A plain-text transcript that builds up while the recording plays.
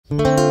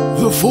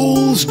The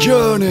Fool's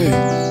Journey.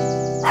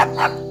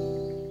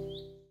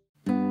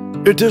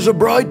 It is a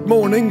bright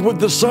morning with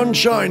the sun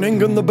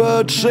shining and the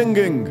birds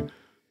singing.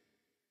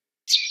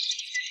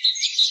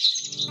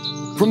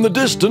 From the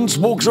distance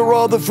walks a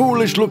rather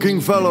foolish-looking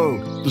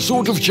fellow, the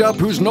sort of chap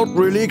who's not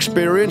really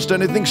experienced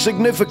anything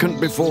significant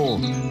before.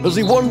 As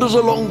he wanders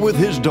along with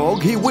his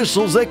dog, he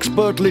whistles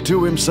expertly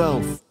to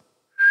himself.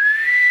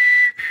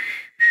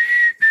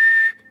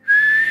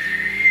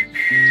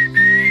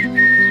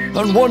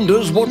 And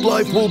wonders what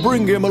life will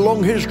bring him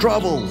along his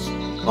travels.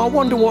 I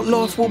wonder what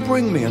life will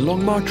bring me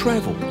along my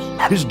travels.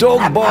 His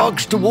dog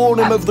barks to warn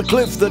him of the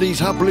cliff that he's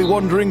happily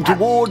wandering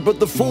toward, but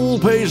the fool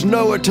pays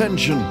no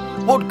attention.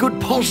 What could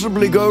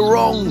possibly go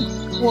wrong?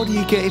 What do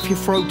you get if you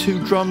throw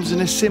 2 drums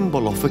and a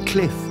cymbal off a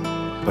cliff?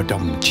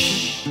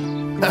 Ba-dum-tsh.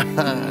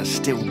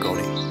 Still got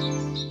it.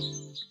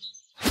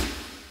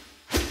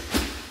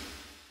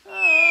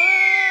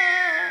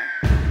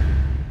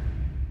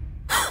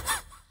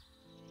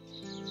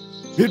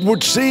 It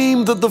would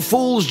seem that the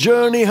fool's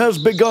journey has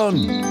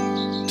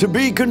begun. To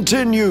be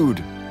continued.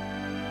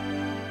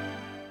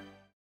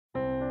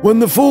 When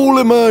the fool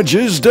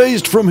emerges,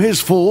 dazed from his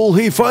fall,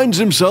 he finds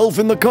himself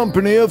in the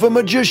company of a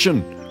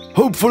magician.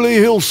 Hopefully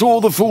he'll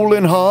saw the fool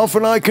in half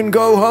and I can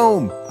go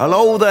home.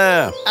 Hello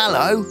there.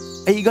 Hello.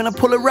 Are you going to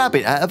pull a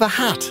rabbit out of a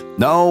hat?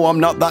 No, I'm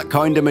not that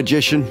kind of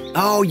magician.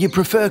 Oh, you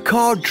prefer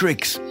card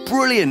tricks.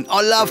 Brilliant.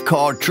 I love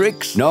card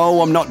tricks.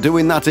 No, I'm not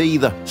doing that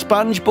either.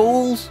 Sponge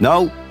balls?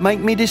 No.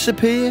 Make me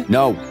disappear?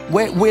 No.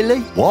 Wet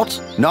willy? What?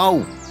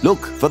 No. Look,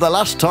 for the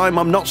last time,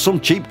 I'm not some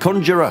cheap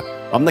conjurer.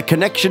 I'm the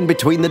connection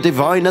between the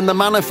divine and the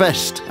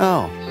manifest.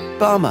 Oh,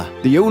 bummer.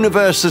 The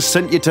universe has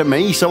sent you to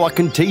me so I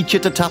can teach you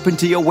to tap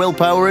into your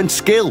willpower and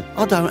skill.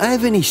 I don't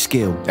have any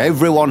skill.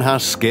 Everyone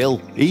has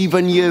skill,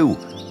 even you.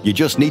 You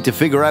just need to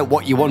figure out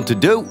what you want to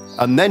do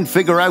and then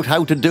figure out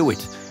how to do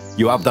it.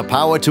 You have the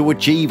power to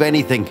achieve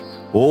anything.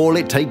 All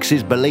it takes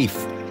is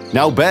belief.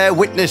 Now bear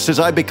witness as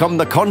I become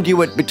the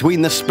conduit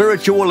between the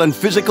spiritual and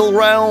physical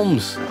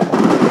realms.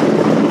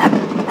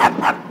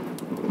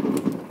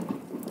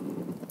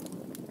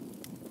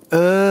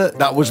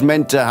 That was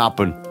meant to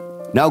happen.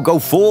 Now go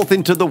forth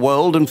into the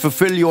world and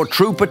fulfill your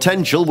true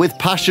potential with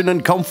passion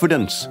and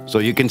confidence, so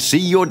you can see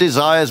your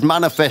desires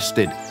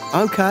manifested.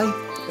 Okay.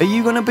 Are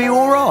you going to be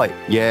all right?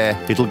 Yeah,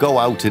 it'll go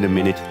out in a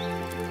minute.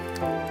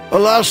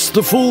 Alas,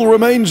 the fool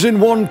remains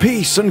in one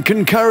piece and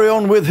can carry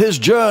on with his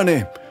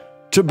journey.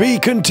 To be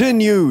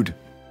continued.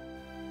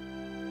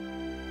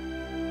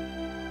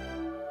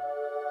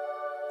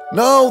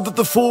 Now that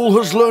the fool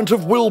has learnt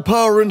of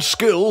willpower and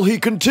skill, he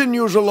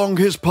continues along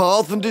his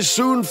path and is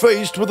soon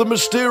faced with a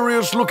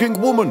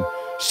mysterious-looking woman,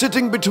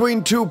 sitting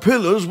between 2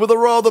 pillars with a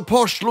rather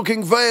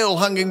posh-looking veil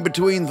hanging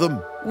between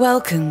them.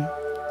 Welcome.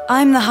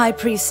 I'm the High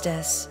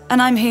Priestess,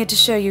 and I'm here to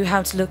show you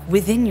how to look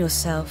within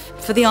yourself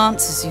for the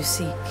answers you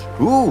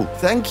seek. Ooh,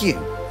 thank you.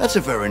 That's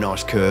a very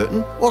nice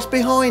curtain. What's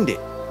behind it?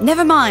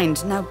 Never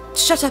mind. Now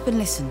shut up and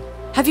listen.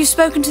 Have you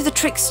spoken to the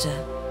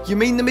trickster? You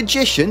mean the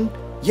magician?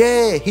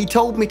 Yeah, he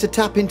told me to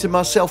tap into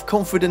my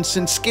self-confidence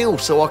and skill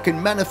so I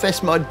can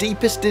manifest my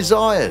deepest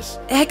desires.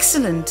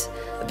 Excellent.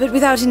 But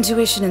without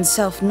intuition and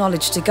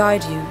self-knowledge to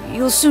guide you,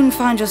 you'll soon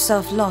find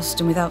yourself lost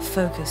and without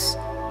focus.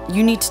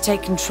 You need to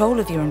take control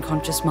of your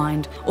unconscious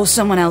mind, or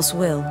someone else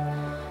will.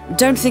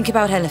 Don't think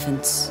about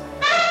elephants.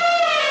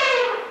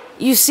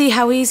 You see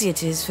how easy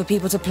it is for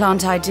people to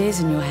plant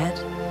ideas in your head?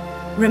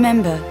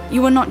 Remember,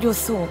 you are not your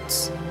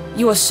thoughts.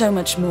 You are so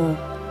much more.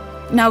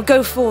 Now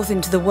go forth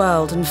into the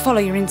world and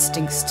follow your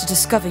instincts to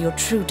discover your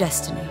true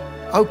destiny.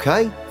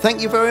 Okay, thank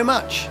you very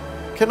much.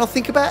 Can I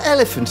think about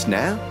elephants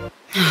now?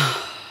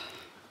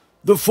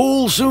 The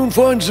fool soon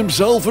finds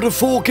himself at a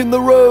fork in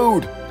the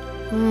road.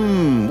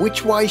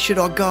 Which way should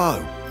I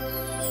go?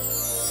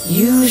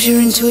 Use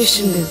your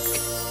intuition, Luke.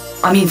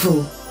 I mean,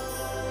 fool.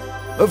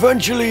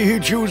 Eventually he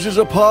chooses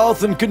a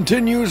path and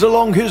continues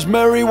along his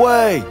merry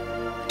way.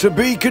 To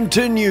be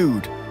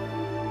continued.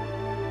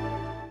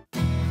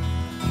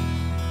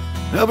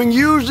 Having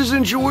used his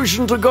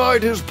intuition to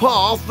guide his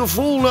path, the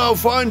fool now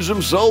finds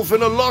himself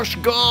in a lush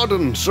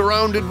garden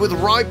surrounded with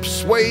ripe,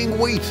 swaying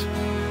wheat.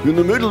 In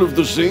the middle of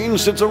the scene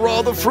sits a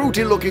rather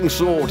fruity-looking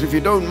sort, if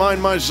you don't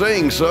mind my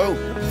saying so.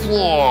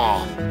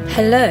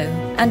 Hello,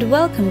 and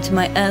welcome to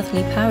my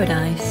earthly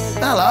paradise.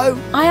 Hello.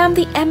 I am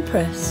the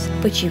Empress,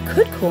 but you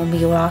could call me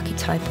your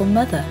archetypal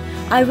mother.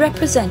 I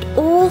represent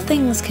all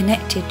things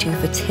connected to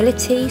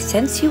fertility,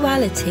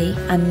 sensuality,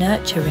 and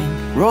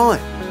nurturing. Right.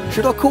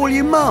 Should I call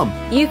you Mum?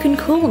 You can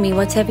call me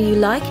whatever you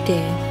like,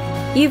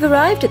 dear. You've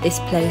arrived at this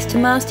place to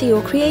master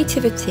your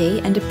creativity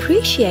and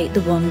appreciate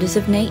the wonders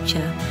of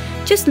nature.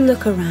 Just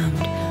look around.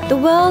 The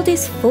world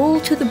is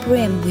full to the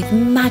brim with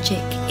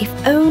magic. If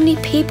only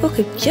people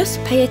could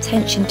just pay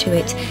attention to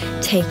it.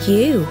 Take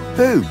you.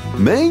 Who?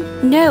 Me?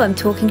 No, I'm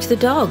talking to the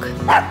dog.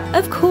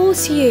 Of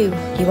course you.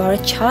 You are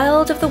a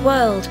child of the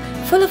world,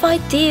 full of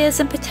ideas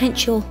and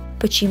potential.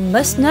 But you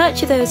must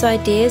nurture those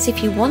ideas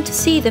if you want to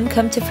see them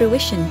come to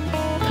fruition.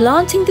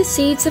 Planting the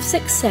seeds of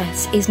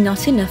success is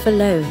not enough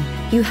alone.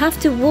 You have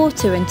to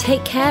water and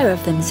take care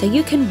of them so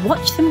you can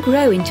watch them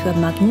grow into a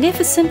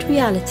magnificent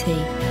reality.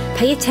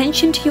 Pay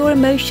attention to your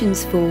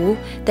emotions, fool.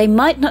 They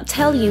might not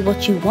tell you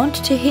what you want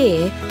to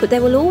hear, but they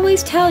will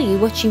always tell you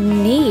what you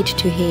need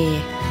to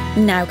hear.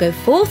 Now go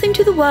forth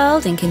into the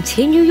world and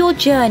continue your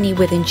journey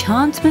with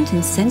enchantment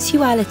and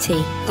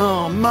sensuality.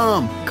 Oh,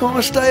 Mum, can't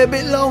I stay a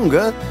bit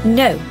longer?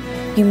 No,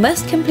 you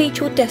must complete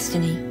your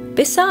destiny.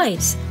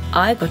 Besides,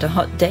 I've got a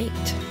hot date.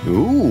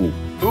 Ooh.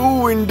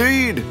 Oh,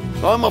 indeed.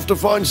 I'm off to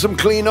find some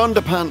clean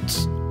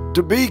underpants.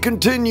 To be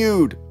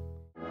continued.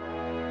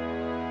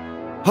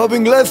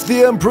 Having left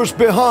the Empress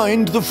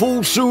behind, the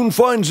fool soon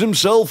finds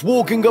himself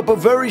walking up a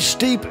very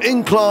steep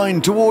incline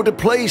toward a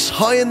place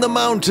high in the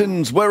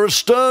mountains where a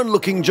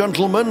stern-looking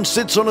gentleman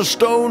sits on a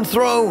stone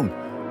throne,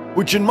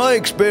 which in my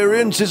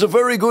experience is a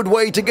very good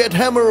way to get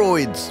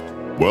hemorrhoids.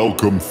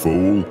 Welcome,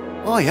 fool.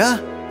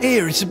 Hiya.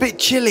 Here, it's a bit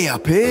chilly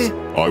up here.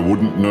 I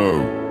wouldn't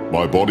know.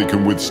 My body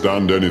can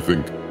withstand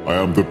anything. I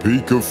am the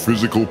peak of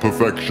physical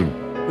perfection.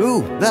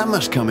 Ooh, that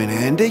must come in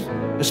handy,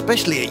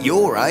 especially at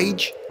your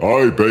age.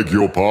 I beg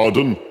your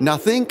pardon?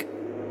 Nothing?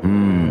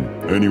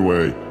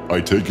 Anyway, I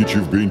take it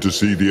you've been to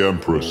see the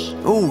Empress.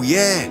 Oh,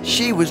 yeah,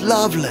 she was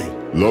lovely.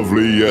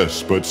 Lovely,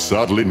 yes, but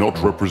sadly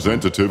not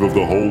representative of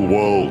the whole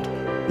world.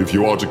 If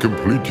you are to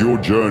complete your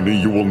journey,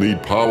 you will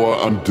need power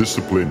and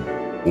discipline.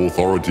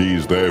 Authority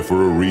is there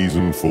for a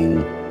reason,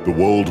 fool. The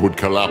world would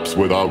collapse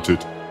without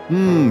it.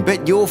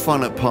 Bet you're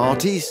fun at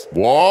parties.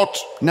 What?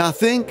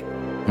 Nothing?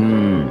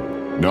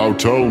 Now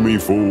tell me,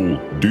 fool,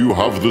 do you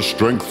have the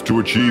strength to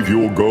achieve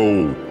your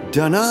goal?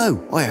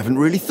 Dunno, I haven't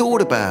really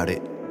thought about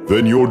it.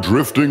 Then you're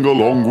drifting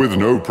along with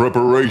no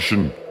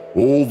preparation.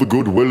 All the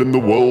goodwill in the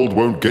world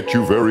won't get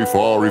you very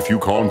far if you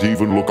can't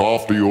even look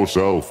after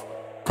yourself.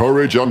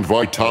 Courage and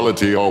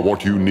vitality are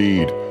what you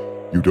need.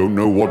 You don't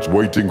know what's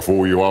waiting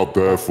for you out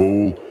there,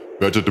 fool.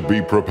 Better to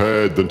be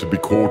prepared than to be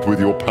caught with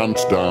your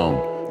pants down.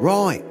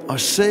 Right, I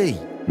see.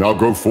 Now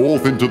go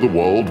forth into the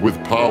world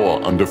with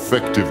power and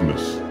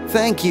effectiveness.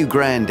 Thank you,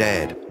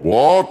 Grandad.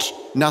 What?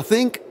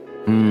 Nothing?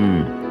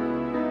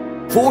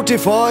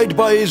 Fortified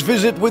by his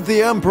visit with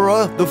the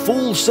Emperor, the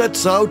fool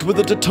sets out with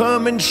a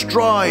determined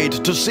stride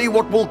to see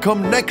what will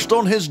come next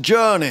on his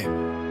journey.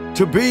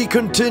 To be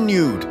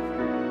continued.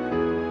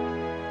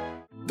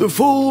 The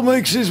fool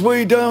makes his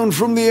way down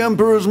from the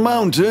Emperor's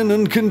mountain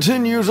and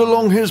continues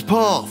along his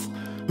path.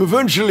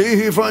 Eventually,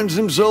 he finds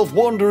himself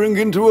wandering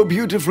into a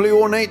beautifully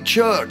ornate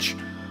church.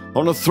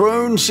 On a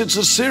throne sits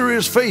a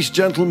serious-faced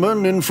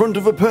gentleman in front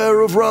of a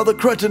pair of rather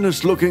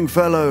cretinous-looking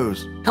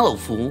fellows. Hello,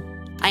 fool.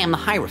 I am the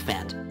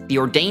Hierophant, the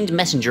ordained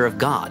messenger of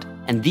God,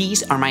 and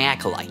these are my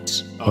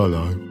acolytes.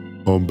 Hello,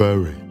 I'm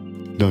Barry.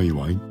 No,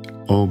 you ain't.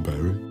 I'm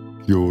Barry.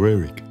 You're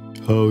Eric.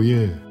 Oh,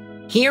 yeah.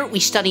 Here we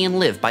study and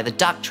live by the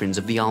doctrines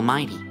of the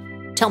Almighty.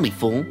 Tell me,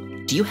 fool,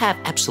 do you have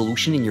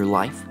absolution in your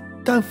life?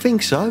 Don't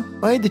think so.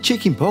 I had the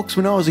chicken pox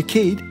when I was a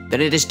kid.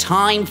 Then it is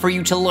time for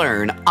you to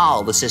learn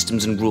all the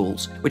systems and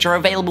rules, which are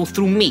available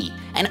through me,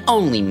 and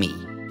only me.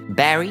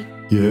 Barry?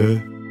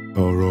 Yeah?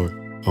 Alright,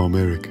 I'm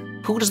Eric.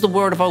 Who does the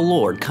word of our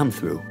Lord come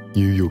through?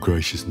 You, your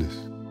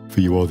graciousness,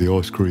 for you are the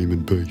ice cream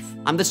and beef.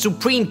 I'm the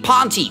Supreme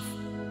Pontiff,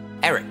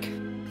 Eric.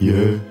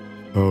 Yeah?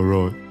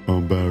 Alright,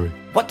 I'm Barry.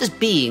 What does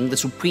being the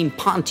Supreme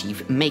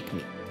Pontiff make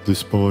me? The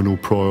spinal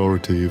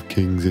priority of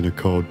kings in a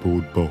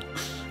cardboard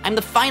box. I'm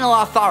the final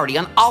authority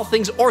on all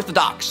things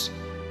orthodox.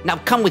 Now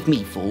come with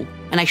me, fool,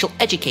 and I shall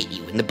educate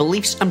you in the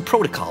beliefs and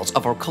protocols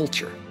of our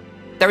culture.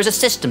 There is a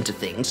system to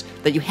things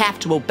that you have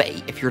to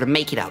obey if you're to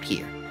make it out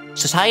here.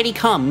 Society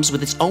comes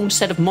with its own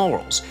set of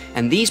morals,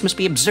 and these must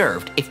be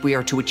observed if we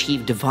are to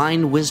achieve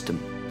divine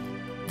wisdom.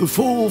 The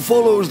fool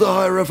follows the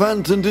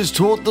Hierophant and is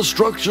taught the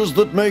structures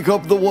that make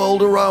up the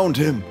world around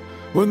him.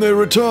 When they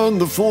return,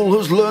 the fool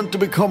has learnt to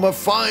become a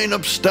fine,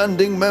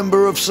 upstanding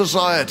member of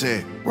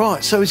society.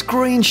 Right, so it's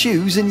green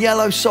shoes and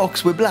yellow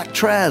socks with black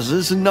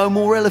trousers and no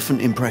more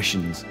elephant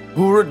impressions.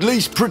 Or at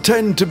least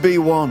pretend to be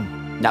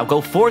one. Now go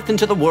forth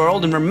into the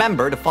world and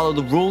remember to follow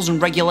the rules and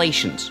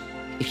regulations.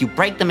 If you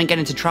break them and get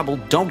into trouble,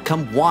 don't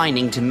come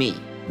whining to me.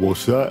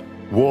 What's that?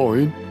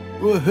 Wine?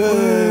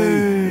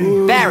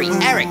 Hey. Barry,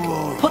 Eric,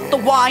 put the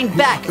wine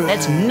back.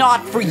 That's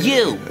not for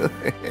you.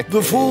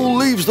 The fool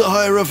leaves the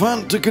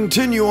Hierophant to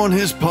continue on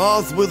his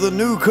path with a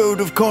new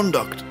code of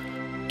conduct.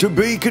 To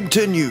be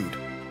continued.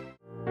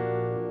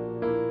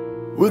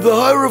 With the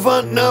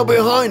Hierophant now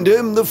behind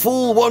him, the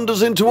fool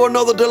wanders into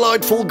another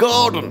delightful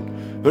garden.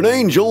 An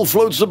angel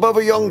floats above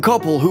a young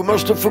couple who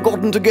must have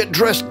forgotten to get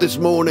dressed this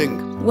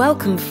morning.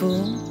 Welcome,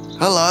 fool.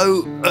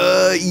 Hello,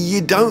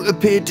 you don't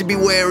appear to be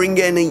wearing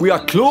any... We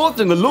are clothed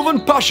in the love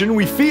and passion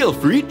we feel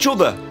for each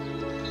other.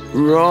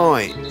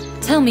 Right.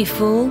 Tell me,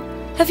 fool,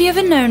 have you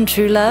ever known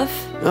true love?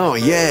 Oh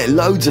yeah,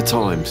 loads of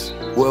times.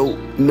 Well,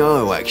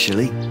 no,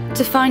 actually.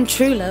 To find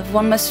true love,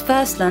 one must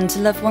first learn to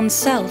love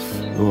oneself.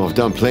 Oh, I've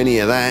done plenty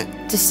of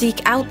that. To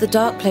seek out the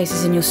dark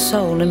places in your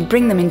soul and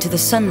bring them into the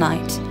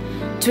sunlight.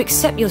 To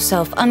accept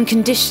yourself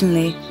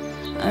unconditionally.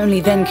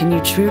 Only then can you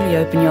truly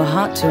open your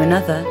heart to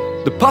another.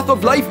 The path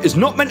of life is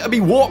not meant to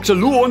be walked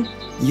alone.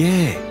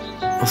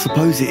 Yeah, I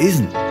suppose it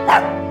isn't.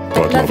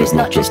 But love is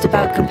not just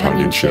about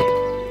companionship.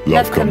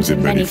 Love comes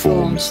in many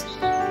forms.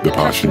 The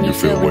passion you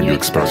feel when you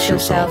express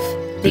yourself,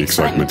 the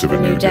excitement of a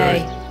new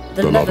day,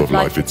 the love of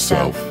life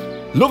itself.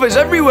 Love is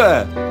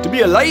everywhere. To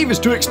be alive is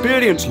to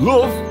experience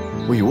love.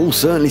 Well, you all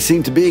certainly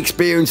seem to be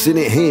experiencing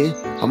it here.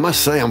 I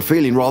must say I'm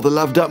feeling rather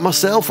loved up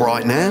myself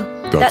right now.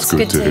 That's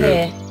good to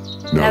hear.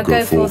 Now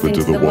go forth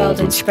into the world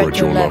and spread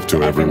your love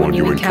to everyone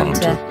you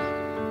encounter.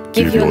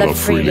 Give your love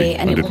freely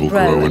and it will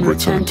grow and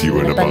return to you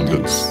in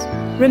abundance.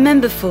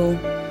 Remember, fool,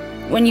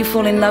 when you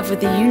fall in love with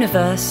the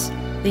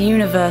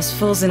universe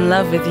falls in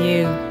love with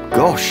you.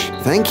 Gosh,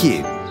 thank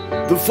you.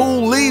 The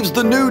fool leaves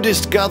the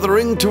nudist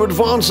gathering to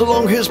advance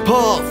along his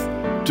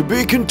path. To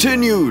be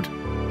continued.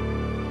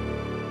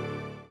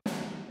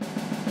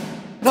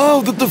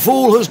 Now that the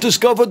fool has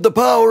discovered the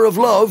power of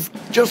love,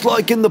 just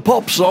like in the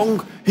pop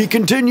song, he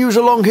continues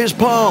along his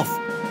path.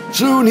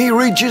 Soon he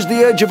reaches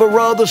the edge of a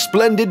rather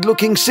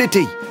splendid-looking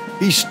city.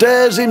 He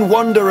stares in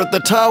wonder at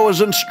the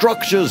towers and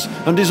structures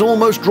and is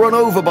almost run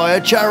over by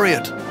a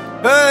chariot.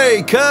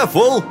 Hey,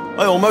 careful!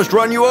 I almost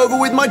ran you over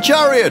with my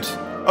chariot.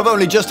 I've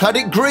only just had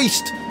it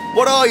greased.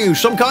 What are you,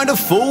 some kind of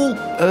fool?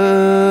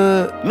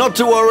 Not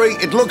to worry,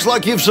 it looks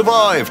like you've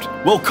survived.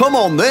 Well, come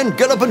on then,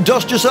 get up and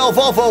dust yourself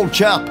off, old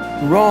chap.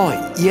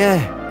 Right, yeah.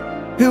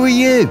 Who are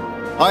you?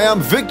 I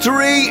am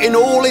victory in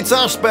all its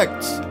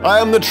aspects. I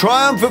am the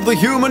triumph of the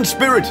human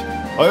spirit.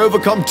 I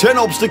overcome 10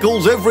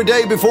 obstacles every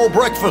day before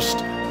breakfast.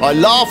 I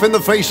laugh in the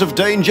face of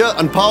danger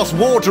and pass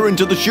water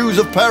into the shoes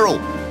of peril.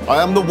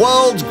 I am the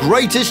world's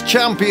greatest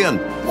champion.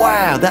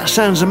 Wow, that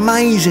sounds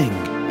amazing.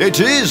 It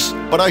is,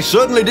 but I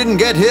certainly didn't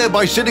get here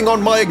by sitting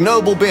on my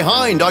ignoble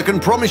behind, I can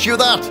promise you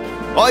that.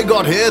 I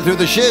got here through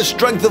the sheer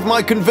strength of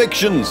my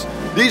convictions.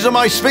 These are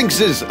my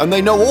sphinxes, and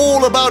they know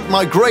all about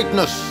my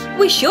greatness.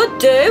 We should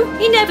do.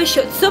 He never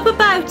shuts up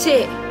about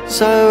it.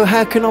 So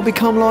how can I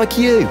become like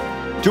you?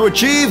 To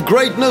achieve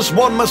greatness,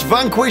 one must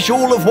vanquish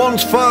all of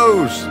one's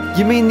foes.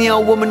 You mean the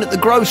old woman at the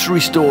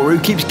grocery store who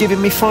keeps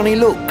giving me funny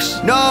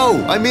looks?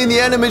 No, I mean the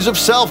enemies of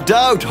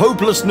self-doubt,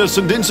 hopelessness,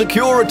 and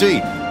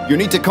insecurity. You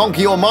need to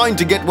conquer your mind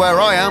to get where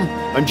I am.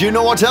 And do you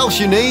know what else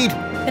you need?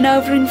 An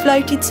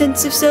overinflated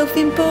sense of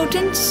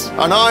self-importance?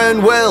 An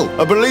iron will,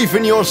 a belief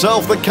in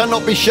yourself that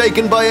cannot be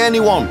shaken by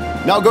anyone.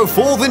 Now go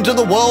forth into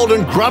the world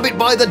and grab it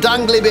by the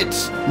dangly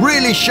bits.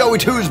 Really show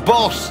it who's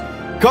boss.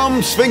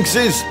 Come,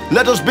 Sphinxes,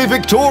 let us be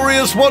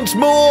victorious once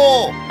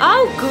more!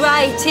 Oh,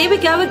 great, here we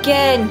go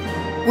again.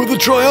 With a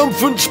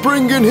triumphant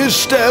spring in his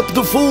step,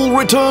 the fool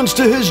returns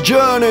to his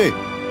journey.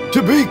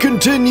 To be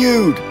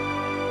continued.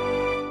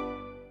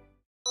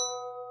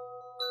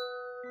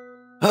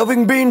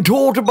 Having been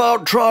taught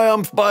about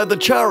triumph by the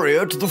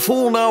chariot, the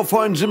fool now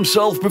finds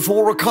himself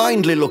before a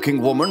kindly-looking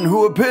woman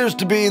who appears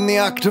to be in the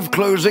act of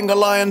closing a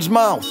lion's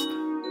mouth.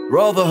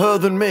 Rather her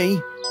than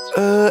me.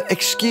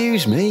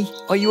 Excuse me,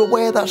 are you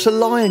aware that's a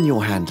lion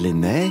you're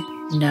handling there?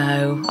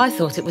 No, I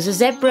thought it was a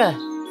zebra.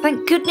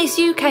 Thank goodness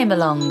you came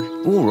along.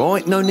 All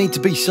right, no need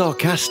to be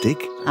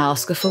sarcastic.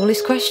 Ask a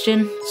foolish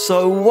question.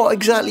 So what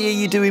exactly are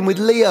you doing with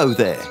Leo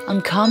there?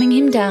 I'm calming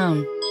him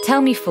down.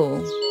 Tell me,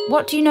 fool,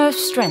 what do you know of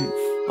strength?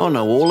 I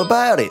know all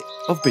about it.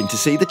 I've been to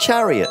see the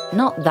chariot.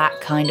 Not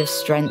that kind of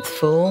strength,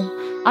 fool.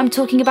 I'm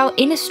talking about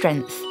inner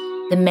strength.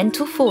 The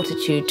mental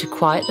fortitude to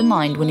quiet the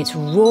mind when it's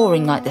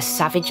roaring like the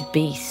savage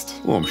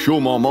beast. Well, I'm sure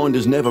my mind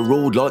has never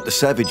roared like the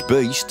savage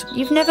beast.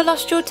 You've never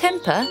lost your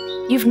temper?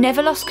 You've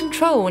never lost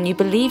control when you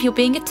believe you're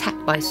being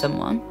attacked by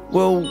someone?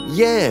 Well,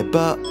 yeah,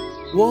 but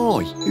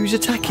why? Who's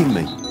attacking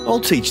me?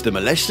 I'll teach them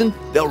a lesson.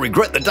 They'll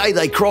regret the day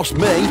they cross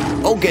me.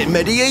 I'll get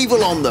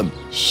medieval on them.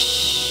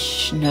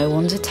 Shh, no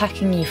one's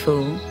attacking you,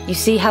 fool. You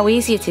see how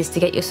easy it is to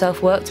get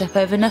yourself worked up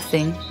over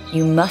nothing?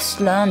 You must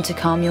learn to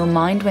calm your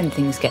mind when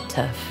things get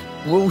tough.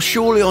 Well,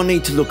 surely I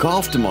need to look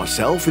after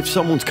myself if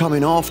someone's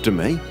coming after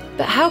me.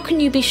 But how can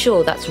you be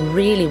sure that's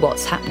really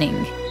what's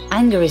happening?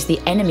 Anger is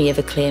the enemy of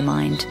a clear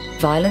mind.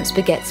 Violence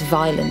begets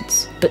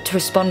violence. But to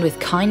respond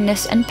with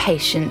kindness and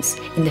patience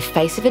in the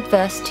face of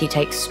adversity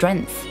takes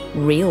strength,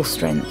 real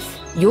strength.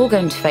 You're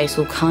going to face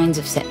all kinds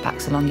of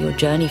setbacks along your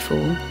journey,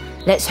 fool.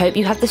 Let's hope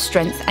you have the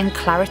strength and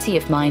clarity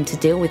of mind to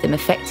deal with them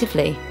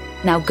effectively.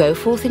 Now go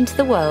forth into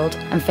the world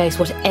and face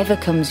whatever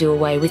comes your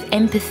way with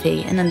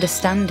empathy and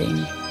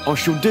understanding. I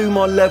shall do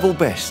my level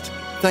best.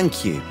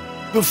 Thank you.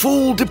 The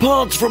fool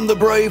departs from the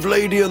brave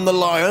lady and the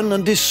lion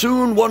and is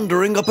soon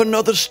wandering up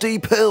another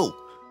steep hill.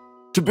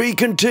 To be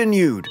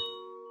continued.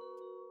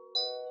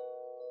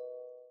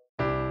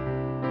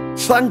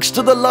 Thanks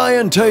to the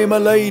lion tamer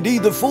lady,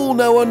 the fool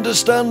now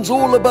understands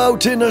all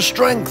about inner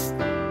strength.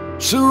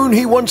 Soon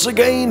he once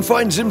again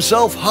finds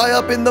himself high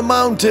up in the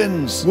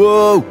mountains.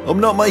 Whoa, I'm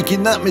not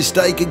making that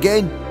mistake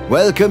again.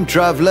 Welcome,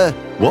 traveller.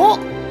 What?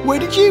 Where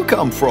did you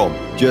come from?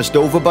 Just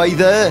over by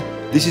there.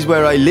 This is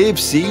where I live,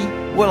 see?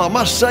 Well, I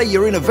must say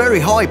you're in a very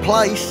high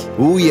place.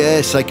 Oh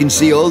yes, I can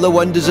see all the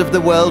wonders of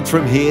the world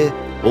from here.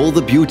 All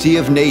the beauty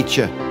of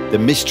nature, the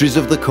mysteries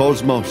of the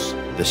cosmos,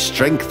 the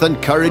strength and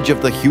courage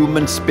of the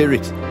human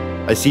spirit.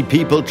 I see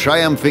people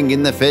triumphing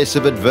in the face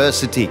of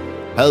adversity,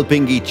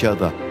 helping each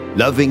other,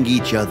 loving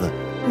each other.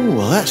 Oh,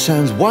 well, that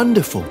sounds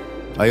wonderful.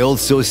 I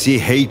also see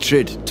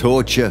hatred,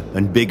 torture,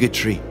 and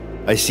bigotry.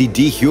 I see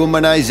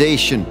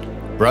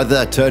dehumanization,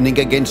 brother turning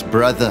against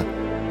brother.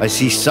 I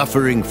see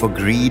suffering for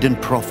greed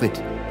and profit.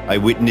 I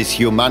witness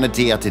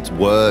humanity at its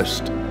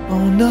worst.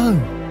 Oh no,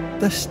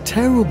 that's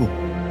terrible.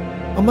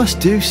 I must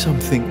do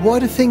something. Why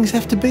do things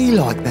have to be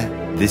like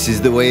that? This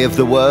is the way of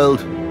the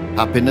world.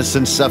 Happiness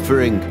and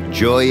suffering,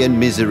 joy and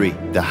misery,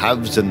 the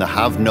haves and the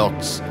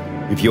have-nots.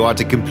 If you are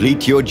to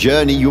complete your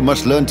journey, you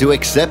must learn to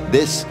accept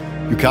this.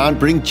 You can't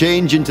bring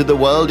change into the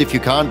world if you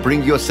can't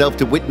bring yourself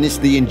to witness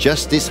the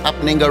injustice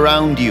happening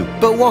around you.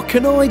 But what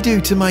can I do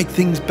to make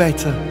things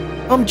better?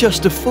 I'm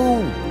just a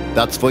fool.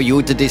 That's for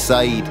you to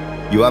decide.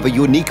 You have a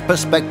unique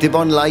perspective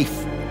on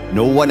life.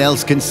 No one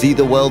else can see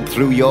the world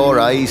through your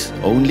eyes,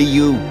 only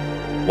you.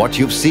 What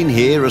you've seen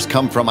here has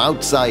come from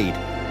outside,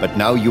 but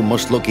now you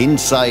must look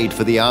inside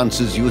for the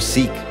answers you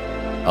seek.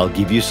 I'll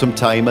give you some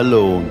time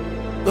alone.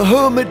 The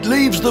hermit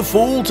leaves the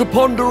fool to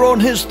ponder on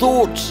his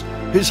thoughts,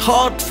 his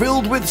heart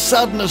filled with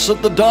sadness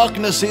at the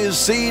darkness he has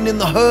seen in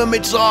the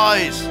hermit's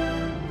eyes.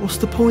 What's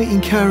the point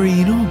in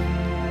carrying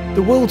on?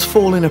 The world's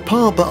falling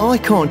apart, but I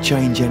can't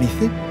change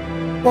anything.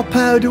 What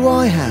power do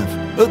I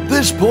have? At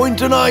this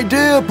point, an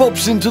idea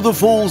pops into the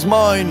fool's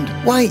mind.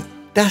 Wait,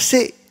 that's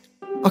it.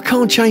 I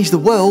can't change the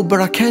world,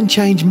 but I can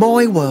change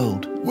my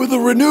world. With a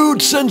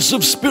renewed sense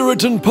of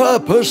spirit and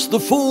purpose, the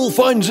fool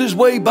finds his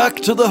way back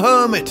to the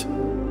hermit.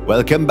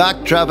 Welcome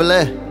back,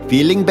 traveller.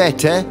 Feeling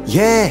better?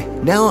 Yeah,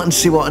 now I can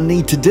see what I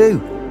need to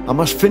do. I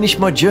must finish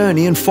my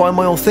journey and find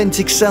my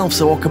authentic self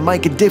so I can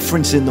make a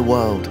difference in the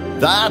world.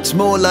 That's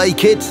more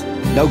like it.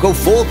 Now go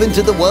forth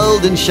into the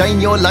world and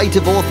shine your light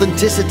of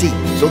authenticity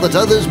so that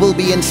others will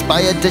be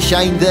inspired to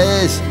shine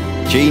theirs.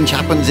 Change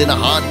happens in a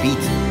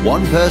heartbeat,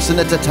 one person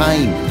at a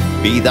time.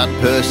 Be that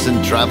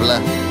person, traveller.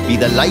 Be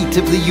the light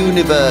of the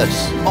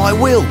universe. I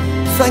will.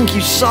 Thank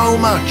you so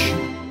much.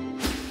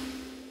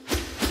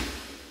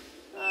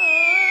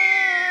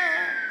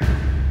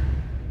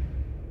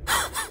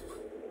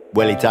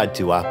 Well, it had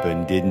to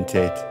happen, didn't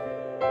it?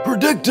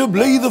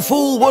 Predictably, the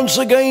fool once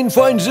again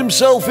finds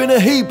himself in a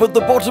heap at the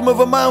bottom of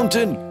a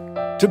mountain.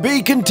 To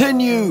be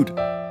continued.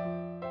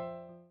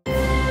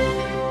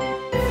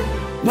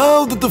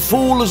 Now that the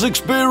fool has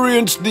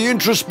experienced the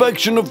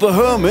introspection of the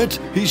hermit,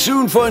 he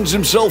soon finds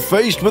himself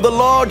faced with a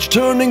large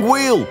turning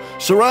wheel,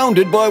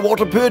 surrounded by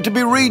what appear to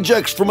be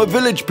rejects from a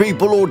village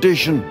people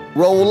audition.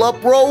 Roll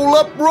up, roll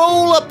up,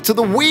 roll up to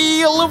the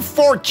wheel of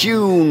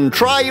fortune.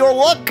 Try your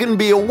luck and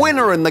be a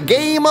winner in the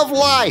game of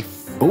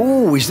life.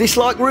 Ooh, is this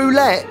like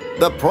roulette?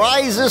 The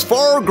prize is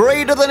far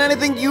greater than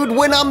anything you'd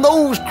win on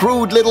those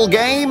crude little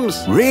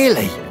games.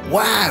 Really?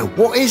 Wow,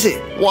 what is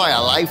it? Why,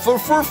 a life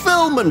of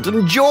fulfillment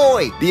and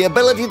joy. The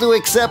ability to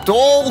accept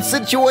all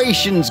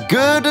situations,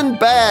 good and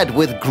bad,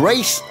 with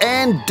grace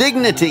and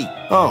dignity.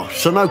 Oh,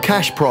 so no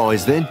cash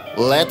prize then?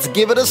 Let's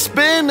give it a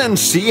spin and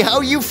see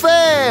how you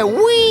fare.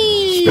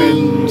 Whee!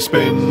 Spin,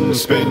 spin,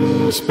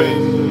 spin,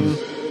 spin.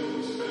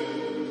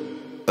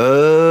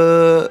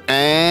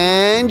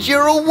 And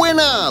you're a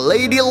winner!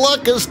 Lady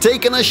Luck has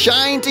taken a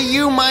shine to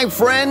you, my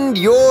friend.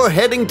 You're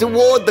heading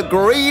toward the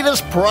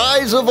greatest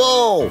prize of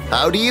all.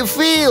 How do you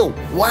feel?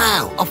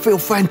 Wow, I feel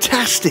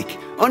fantastic.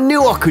 I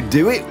knew I could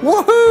do it.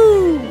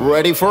 Woohoo!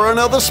 Ready for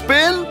another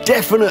spin?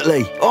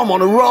 Definitely. I'm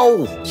on a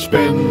roll.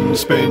 Spin,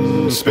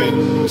 spin,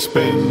 spin,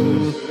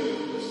 spin.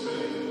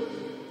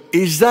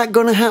 Is that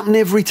gonna happen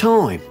every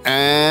time?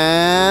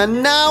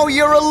 And now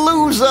you're a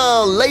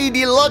loser!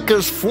 Lady Luck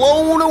has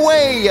flown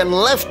away and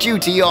left you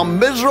to your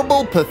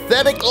miserable,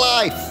 pathetic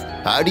life.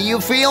 How do you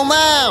feel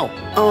now?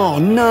 Oh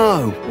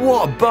no,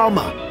 what a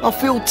bummer. I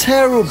feel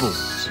terrible.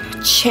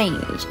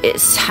 Change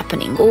is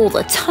happening all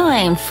the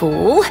time,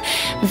 fool.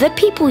 The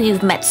people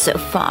you've met so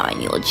far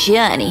in your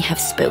journey have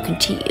spoken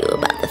to you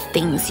about the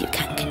things you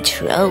can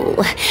control.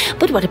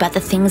 But what about the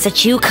things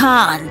that you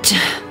can't?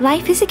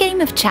 Life is a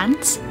game of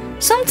chance.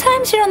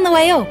 Sometimes you're on the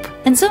way up,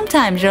 and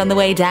sometimes you're on the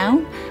way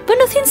down, but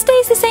nothing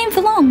stays the same for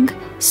long.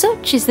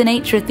 Such is the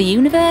nature of the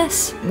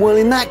universe. Well,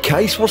 in that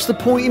case, what's the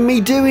point in me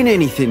doing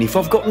anything if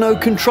I've got no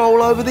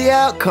control over the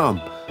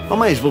outcome? I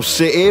may as well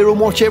sit here and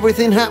watch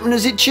everything happen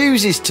as it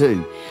chooses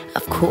to.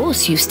 Of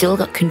course, you've still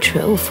got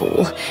control,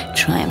 fool.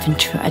 Triumph and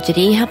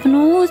tragedy happen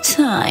all the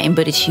time,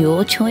 but it's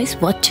your choice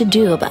what to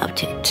do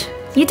about it.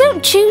 You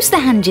don't choose the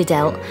hand you're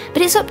dealt,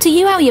 but it's up to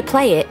you how you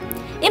play it.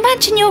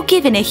 Imagine you're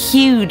given a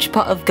huge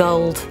pot of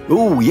gold.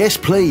 Oh, yes,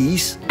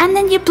 please. And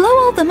then you blow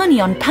all the money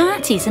on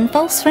parties and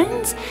false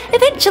friends,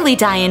 eventually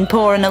dying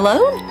poor and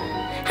alone.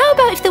 How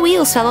about if the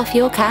wheels fell off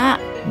your cart?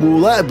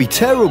 Well, that'd be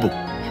terrible.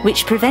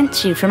 Which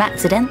prevents you from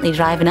accidentally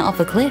driving it off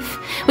a cliff,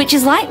 which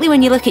is likely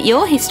when you look at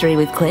your history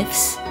with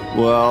cliffs.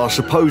 Well, I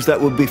suppose that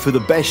would be for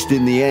the best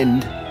in the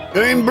end.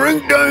 Time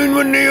brink down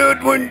when the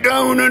earth went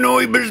down and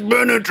I was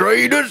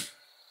penetrated.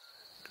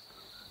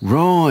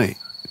 Right.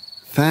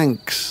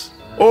 Thanks.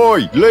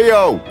 Oi,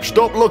 Leo,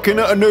 stop looking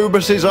at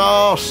Anubis's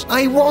arse.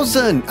 I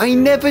wasn't. I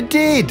never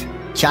did.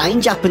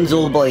 Change happens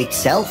all by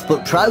itself,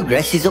 but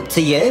progress is up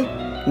to you.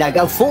 Now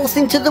go forth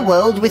into the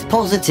world with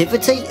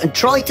positivity and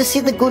try to see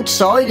the good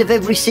side of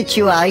every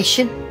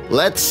situation.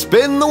 Let's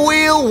spin the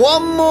wheel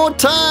one more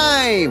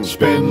time.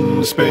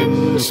 Spin,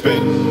 spin,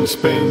 spin,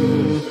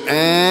 spin.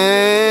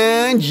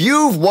 And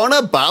you've won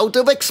a bout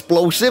of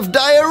explosive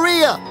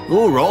diarrhea.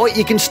 All right,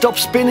 you can stop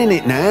spinning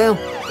it now.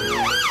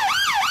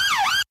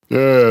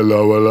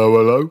 Hello, hello,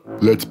 hello.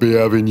 Let's be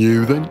having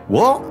you then.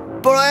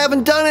 What? But I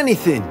haven't done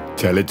anything.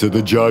 Tell it to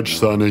the judge,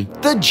 Sonny.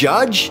 The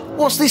judge?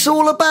 What's this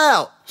all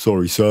about?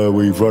 Sorry, sir,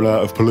 we've run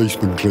out of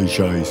policeman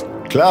cliches.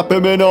 Clap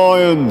him in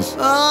irons.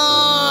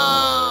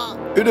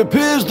 It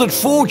appears that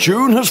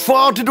fortune has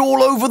farted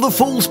all over the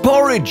fool's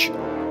porridge.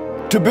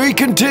 To be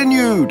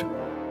continued.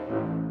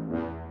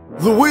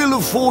 The wheel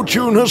of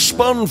fortune has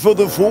spun for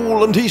the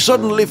fool, and he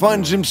suddenly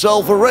finds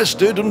himself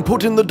arrested and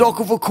put in the dock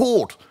of a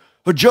court.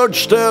 A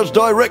judge stares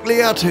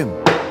directly at him.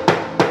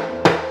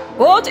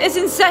 Court is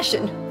in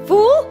session.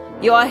 Fool,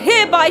 you are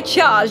hereby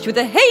charged with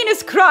the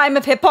heinous crime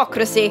of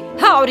hypocrisy.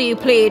 How do you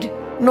plead?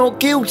 Not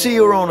guilty,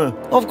 Your Honour.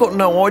 I've got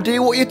no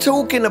idea what you're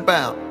talking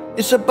about.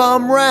 It's a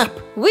bum rap.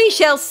 We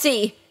shall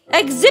see.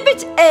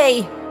 Exhibit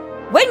A.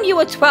 When you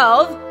were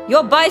 12,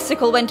 your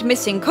bicycle went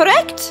missing,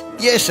 correct?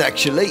 Yes,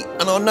 actually,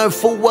 and I know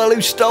full well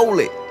who stole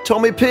it.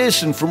 Tommy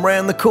Pearson from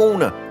round the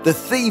corner. The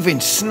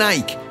thieving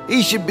snake.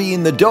 He should be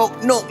in the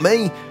dock, not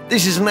me.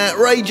 This is an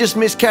outrageous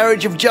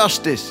miscarriage of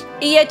justice.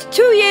 Yet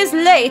 2 years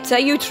later,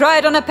 you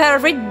tried on a pair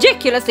of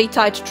ridiculously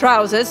tight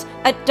trousers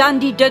at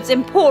Dandy Dud's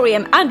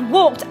Emporium and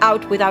walked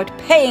out without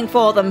paying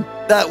for them.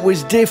 That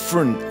was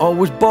different. I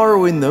was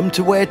borrowing them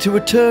to wear to a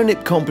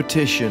turnip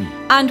competition.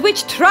 And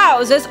which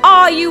trousers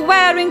are you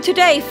wearing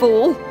today,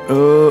 fool?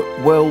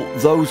 Well,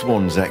 those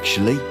ones,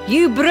 actually.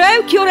 You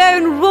broke your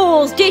own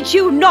rules, did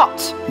you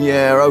not?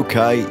 Yeah,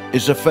 okay.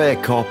 It's a fair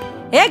cop.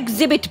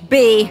 Exhibit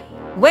B.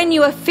 When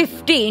you were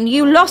 15,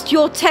 you lost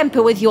your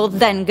temper with your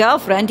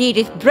then-girlfriend,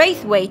 Edith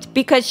Braithwaite,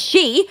 because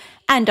she,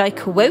 and I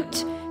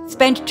quote,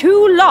 spent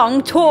too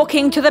long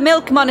talking to the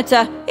milk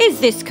monitor.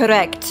 Is this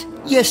correct?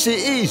 Yes, it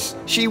is.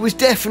 She was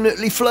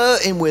definitely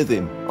flirting with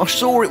him. I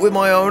saw it with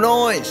my own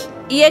eyes.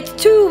 Yet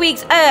 2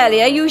 weeks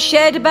earlier, you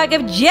shared a bag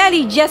of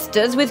jelly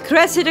jesters with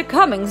Cressida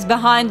Cummings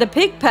behind the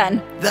pig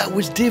pen. That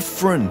was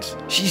different.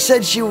 She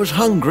said she was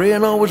hungry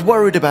and I was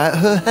worried about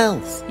her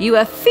health. You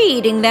were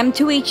feeding them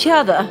to each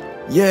other.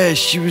 Yeah,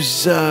 she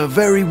was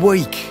very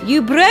weak.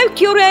 You broke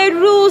your own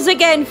rules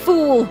again,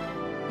 fool.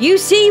 You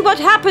see what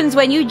happens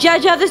when you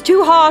judge others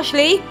too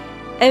harshly?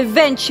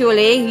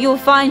 Eventually, you'll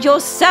find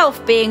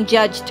yourself being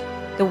judged.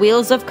 The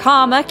wheels of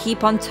karma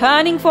keep on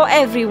turning for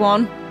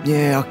everyone.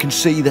 Yeah, I can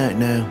see that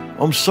now.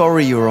 I'm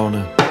sorry, Your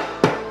Honour.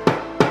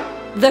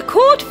 The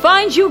court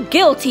finds you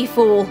guilty,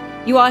 fool.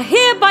 You are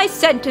hereby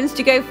sentenced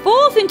to go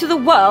forth into the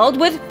world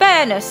with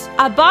fairness,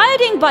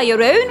 abiding by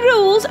your own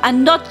rules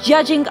and not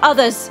judging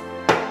others.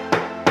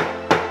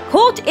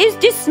 Court is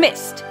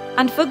dismissed,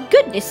 and for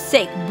goodness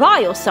sake, buy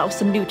yourself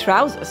some new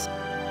trousers.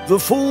 The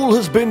fool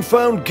has been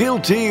found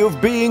guilty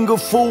of being a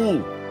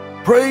fool.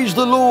 Praise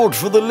the Lord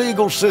for the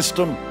legal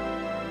system.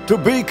 To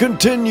be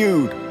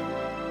continued.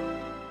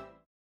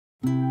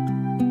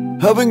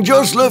 Having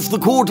just left the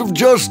Court of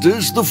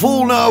Justice, the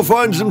fool now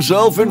finds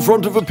himself in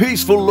front of a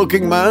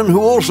peaceful-looking man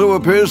who also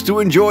appears to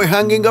enjoy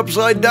hanging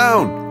upside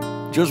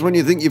down. Just when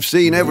you think you've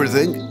seen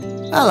everything.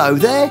 Hello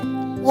there.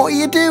 What are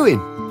you doing?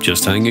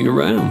 Just hanging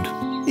around.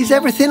 Is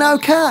everything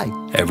okay?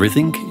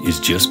 Everything is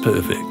just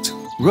perfect.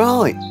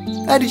 Right.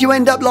 How did you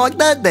end up like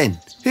that then?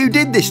 Who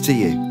did this to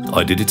you?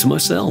 I did it to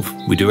myself.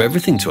 We do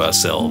everything to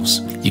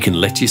ourselves. You can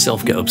let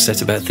yourself get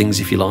upset about things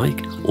if you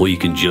like, or you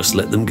can just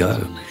let them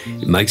go.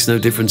 It makes no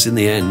difference in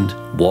the end.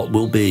 What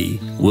will be,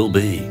 will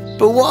be.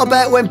 But what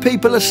about when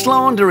people are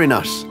slandering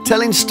us,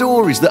 telling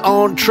stories that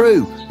aren't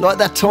true? Like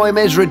that time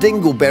Ezra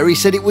Dingleberry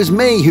said it was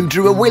me who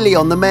drew a willy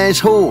on the mayor's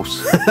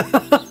horse.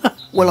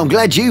 Well, I'm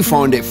glad you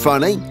find it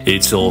funny.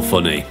 It's all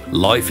funny.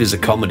 Life is a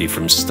comedy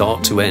from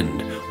start to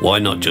end. Why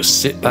not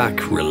just sit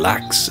back,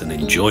 relax, and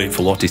enjoy it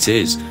for what it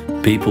is?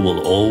 People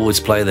will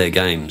always play their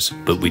games,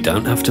 but we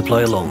don't have to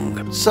play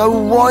along. So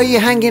why are you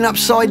hanging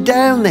upside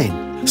down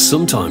then?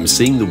 Sometimes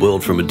seeing the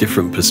world from a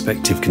different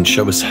perspective can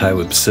show us how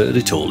absurd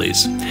it all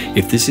is.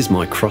 If this is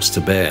my cross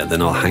to bear,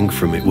 then I'll hang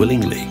from it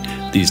willingly.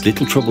 These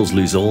little troubles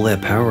lose all their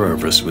power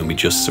over us when we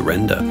just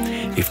surrender.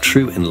 If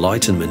true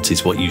enlightenment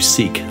is what you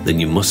seek, then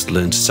you must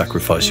learn to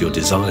sacrifice your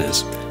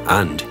desires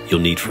and your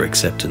need for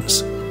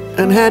acceptance.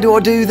 And how do I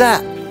do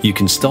that? You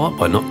can start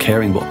by not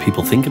caring what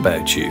people think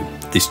about you.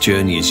 This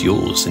journey is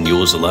yours and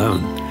yours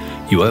alone.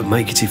 You won't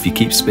make it if you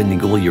keep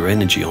spending all your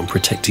energy on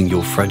protecting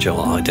your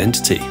fragile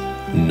identity.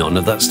 None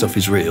of that stuff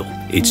is real.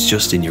 It's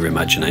just in your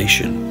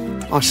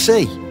imagination. I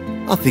see.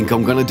 I think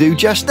I'm going to do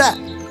just that.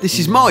 This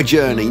is my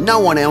journey, no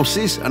one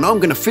else's, and I'm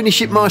going to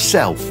finish it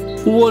myself.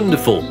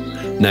 Wonderful.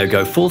 Now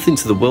go forth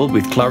into the world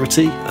with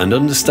clarity and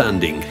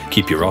understanding.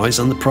 Keep your eyes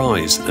on the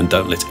prize and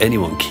don't let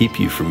anyone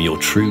keep you from your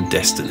true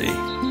destiny.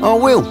 I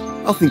will.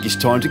 I think it's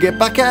time to get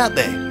back out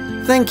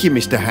there. Thank you,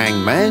 Mr.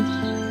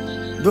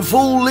 Hangman. The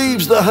fool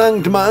leaves the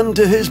hanged man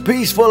to his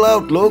peaceful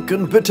outlook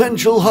and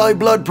potential high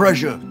blood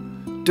pressure.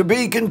 To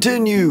be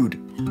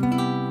continued.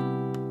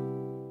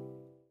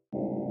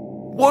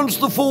 Once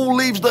the fool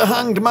leaves the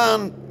hanged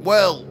man,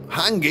 well,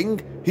 hanging,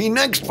 he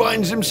next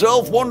finds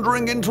himself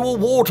wandering into a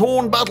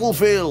war-torn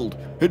battlefield.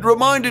 It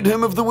reminded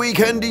him of the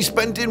weekend he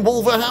spent in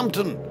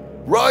Wolverhampton.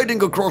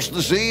 Riding across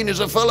the scene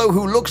is a fellow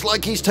who looks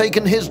like he's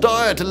taken his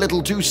diet a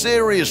little too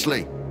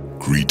seriously.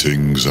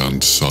 Greetings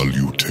and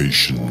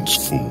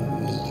salutations, fool.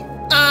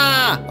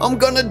 Ah, I'm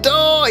gonna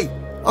die.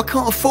 I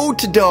can't afford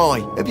to die.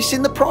 Have you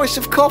seen the price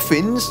of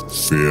coffins?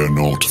 Fear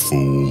not,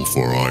 fool,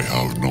 for I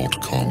have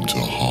not come to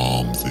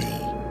harm thee.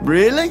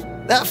 Really?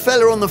 That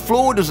fella on the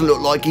floor doesn't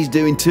look like he's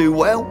doing too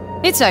well.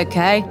 It's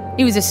okay.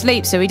 He was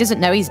asleep, so he doesn't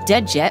know he's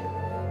dead yet.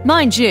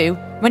 Mind you,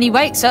 when he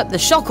wakes up, the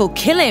shock will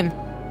kill him.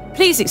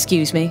 Please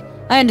excuse me.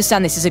 I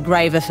understand this is a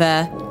grave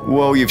affair.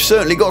 Well, you've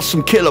certainly got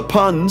some killer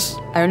puns.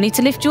 Only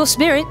to lift your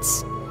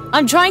spirits.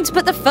 I'm trying to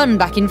put the fun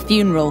back in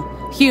funeral.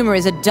 Humour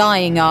is a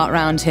dying art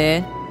round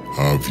here.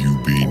 Have you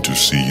been to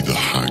see the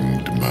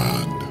hanged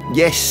man?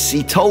 Yes,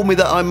 he told me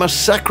that I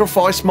must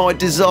sacrifice my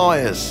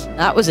desires.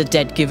 That was a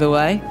dead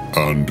giveaway.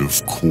 And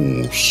of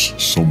course,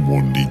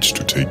 someone needs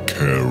to take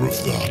care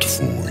of that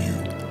for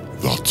you.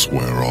 That's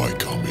where I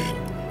come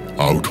in.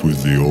 Out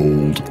with the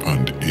old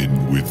and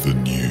in with the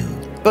new.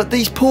 But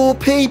these poor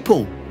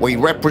people. We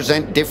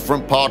represent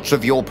different parts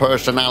of your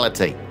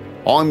personality.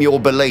 I'm your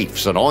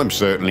beliefs, and I'm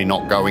certainly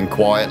not going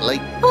quietly.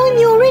 I'm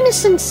your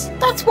innocence.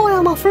 That's why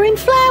I'm offering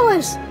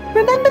flowers.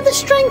 Remember the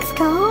strength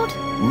card?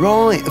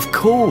 Right, of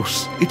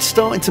course. It's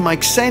starting to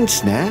make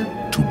sense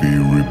now. To be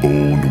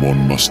reborn,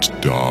 one must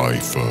die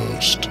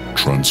first.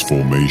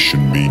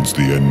 Transformation means the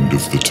end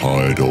of the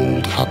tired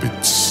old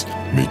habits,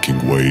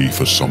 making way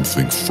for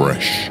something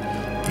fresh.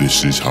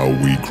 This is how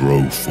we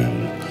grow,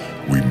 fool.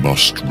 We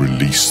must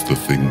release the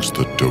things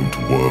that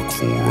don't work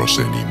for us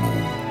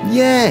anymore.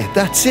 Yeah,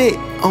 that's it.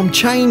 I'm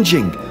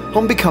changing.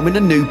 I'm becoming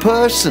a new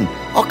person.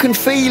 I can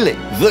feel it.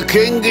 The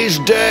king is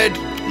dead.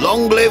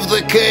 Long live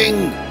the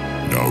king.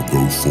 Now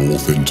go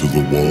forth into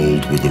the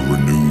world with a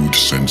renewed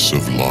sense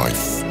of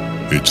life.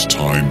 It's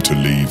time to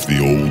leave the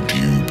old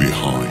you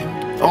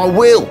behind. I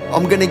will.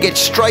 I'm going to get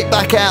straight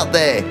back out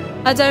there.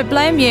 I don't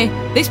blame you.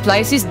 This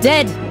place is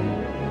dead.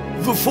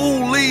 The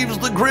fool leaves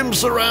the grim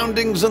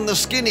surroundings and the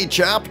skinny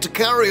chap to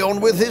carry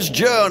on with his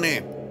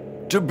journey.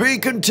 To be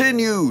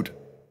continued.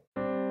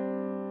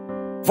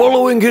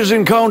 Following his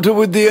encounter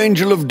with the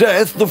angel of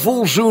death, the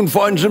fool soon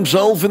finds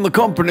himself in the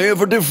company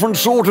of a different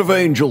sort of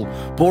angel,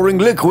 pouring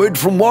liquid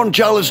from one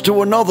chalice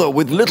to another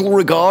with little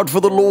regard for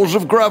the laws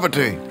of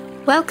gravity.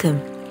 Welcome.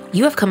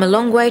 You have come a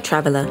long way,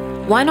 traveller.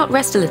 Why not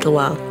rest a little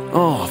while?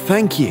 Oh,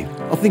 thank you.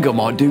 I think I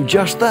might do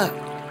just that.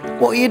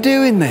 What are you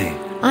doing there?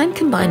 I'm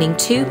combining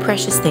two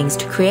precious things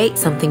to create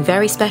something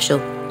very special.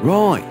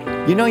 Right.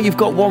 You know you've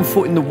got one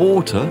foot in the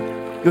water.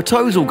 Your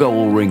toes will go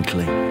all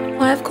wrinkly.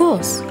 Why, of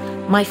course.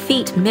 My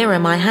feet mirror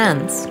my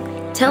hands.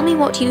 Tell me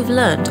what you've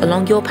learned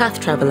along your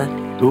path, traveller.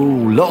 Oh,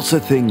 lots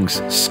of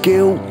things.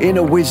 Skill,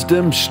 inner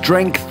wisdom,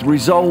 strength,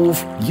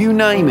 resolve, you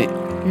name it.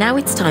 Now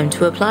it's time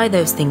to apply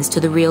those things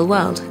to the real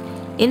world.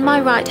 In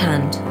my right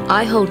hand,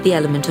 I hold the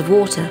element of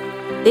water.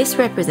 This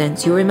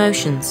represents your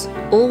emotions,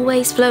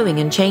 always flowing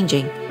and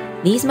changing.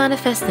 These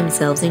manifest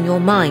themselves in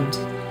your mind.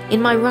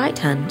 In my right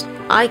hand,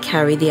 I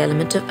carry the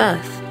element of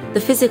earth,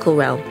 the physical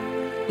realm.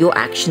 Your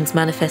actions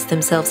manifest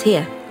themselves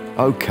here.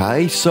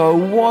 Okay, so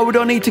why would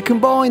I need to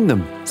combine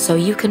them? So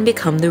you can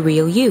become the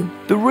real you.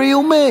 The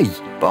real me?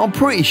 But I'm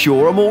pretty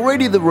sure I'm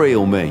already the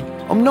real me.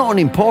 I'm not an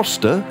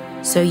imposter.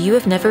 So you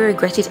have never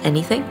regretted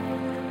anything?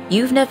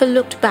 You've never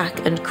looked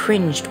back and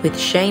cringed with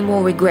shame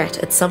or regret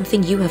at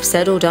something you have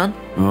said or done?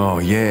 Oh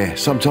yeah,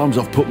 sometimes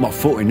I've put my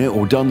foot in it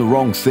or done the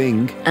wrong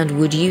thing. And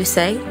would you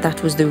say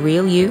that was the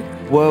real you?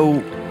 Well,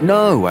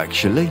 no,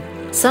 actually.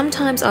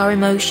 Sometimes our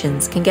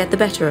emotions can get the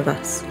better of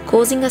us,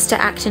 causing us to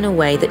act in a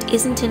way that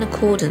isn't in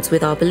accordance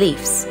with our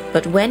beliefs.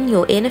 But when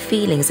your inner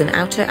feelings and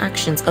outer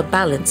actions are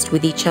balanced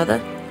with each other,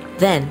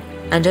 then,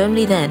 and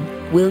only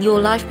then, will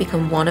your life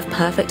become one of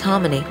perfect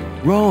harmony.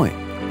 Right.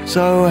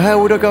 So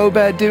how would I go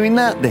about doing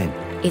that then?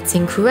 It's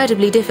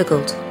incredibly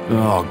difficult.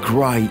 Oh,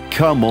 great.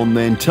 Come on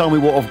then, tell me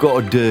what I've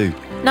got to do.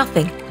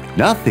 Nothing.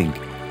 Nothing?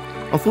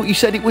 I thought you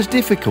said it was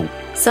difficult.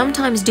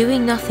 Sometimes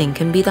doing nothing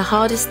can be the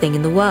hardest thing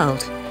in the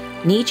world.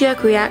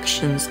 Knee-jerk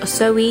reactions are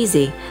so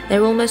easy,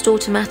 they're almost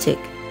automatic.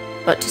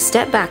 But to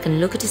step back and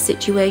look at a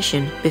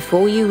situation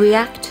before you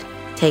react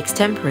takes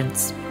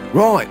temperance.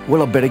 Right,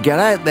 well I better get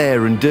out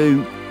there and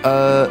do,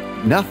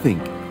 nothing.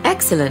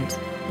 Excellent.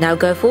 Now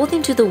go forth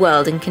into the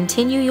world and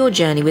continue your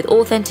journey with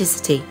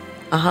authenticity.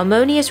 A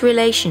harmonious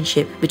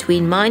relationship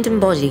between mind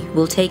and body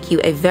will take you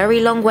a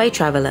very long way,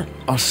 traveller.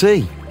 I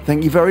see.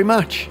 Thank you very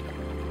much.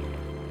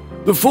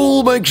 The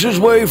fool makes his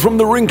way from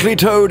the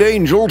wrinkly-toed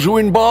angel to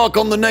embark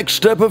on the next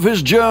step of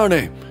his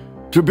journey.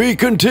 To be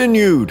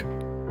continued.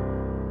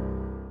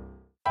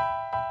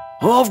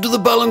 After the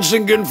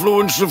balancing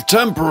influence of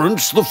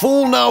temperance, the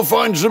fool now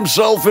finds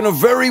himself in a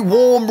very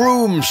warm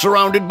room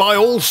surrounded by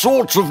all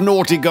sorts of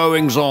naughty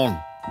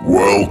goings-on.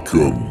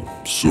 Welcome.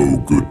 So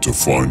good to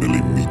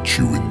finally meet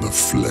you in the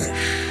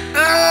flesh.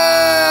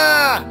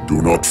 Ah!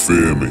 Do not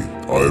fear me.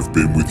 I have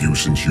been with you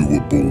since you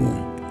were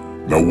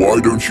born. Now why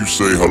don't you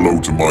say hello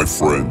to my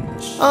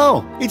friends?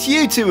 Oh, it's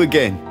you two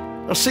again.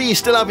 I see you're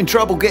still having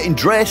trouble getting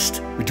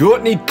dressed. We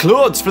don't need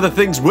clothes for the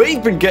things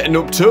we've been getting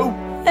up to.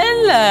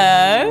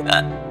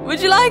 Hello.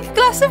 Would you like a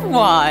glass of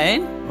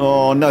wine?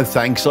 Oh, no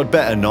thanks, I'd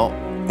better not.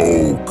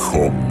 Oh,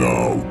 come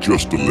now,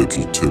 just a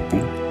little tipple.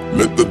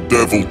 Let the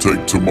devil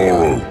take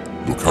tomorrow.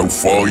 Look how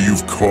far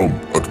you've come,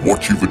 at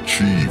what you've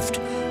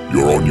achieved.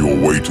 You're on your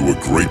way to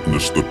a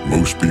greatness that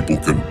most people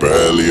can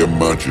barely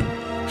imagine.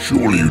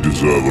 Surely you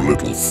deserve a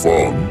little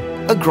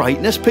fun. A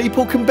greatness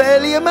people can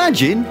barely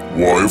imagine?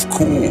 Why, of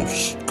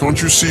course.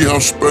 Can't you see how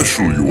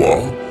special you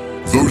are?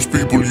 Those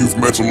people you've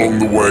met along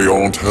the way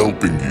aren't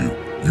helping you.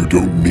 You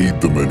don't need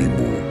them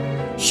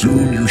anymore.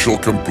 Soon you shall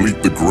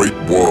complete the great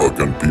work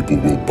and people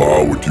will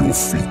bow at your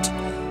feet.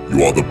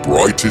 You are the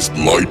brightest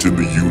light in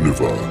the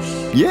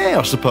universe. Yeah,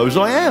 I suppose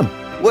I am.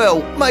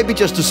 Well, maybe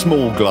just a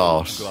small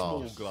glass.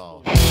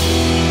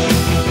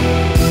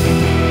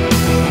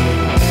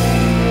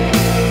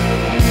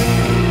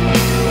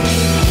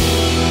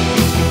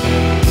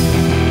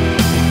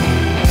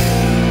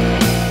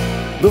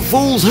 The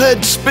fool's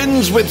head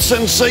spins with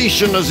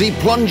sensation as he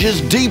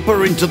plunges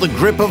deeper into the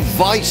grip of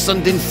vice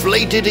and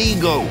inflated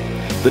ego.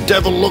 The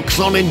devil looks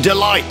on in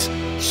delight.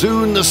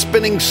 Soon the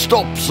spinning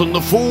stops and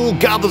the fool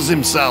gathers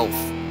himself.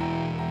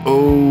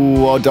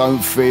 Oh, I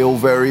don't feel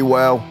very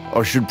well.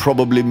 I should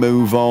probably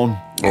move on.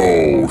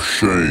 Oh,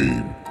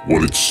 shame.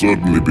 Well, it's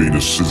certainly been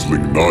a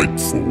sizzling night,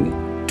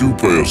 fool. Do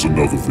pay us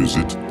another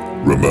visit.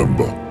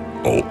 Remember,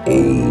 I'll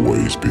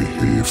always be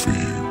here for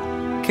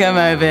you. Come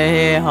over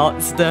here,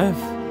 hot stuff.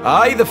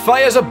 Aye, the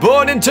fires are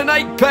burning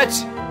tonight, pet.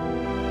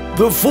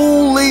 The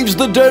fool leaves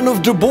the den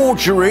of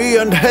debauchery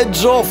and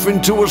heads off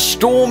into a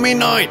stormy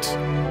night.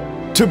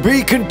 To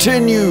be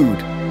continued.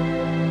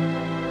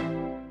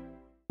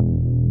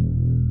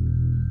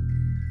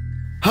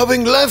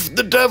 Having left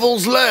the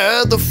devil's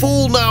lair, the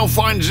fool now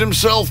finds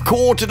himself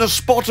caught in a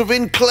spot of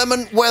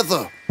inclement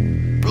weather.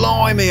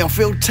 Blimey, I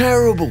feel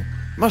terrible.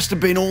 Must have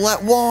been all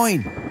that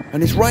wine.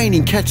 And it's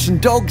raining cats and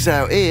dogs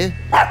out here.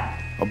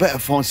 I better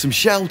find some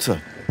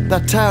shelter.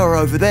 That tower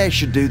over there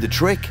should do the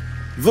trick.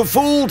 The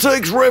fool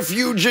takes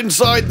refuge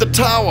inside the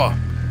tower.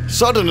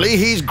 Suddenly,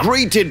 he's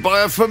greeted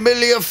by a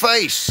familiar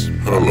face.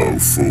 Hello,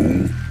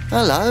 fool.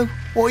 Hello,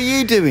 what are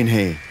you doing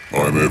here?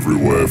 I'm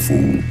everywhere,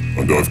 fool,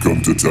 and I've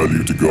come to tell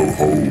you to go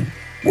home.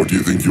 What do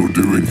you think you're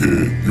doing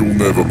here? You'll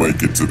never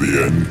make it to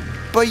the end.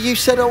 But you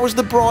said I was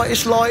the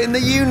brightest light in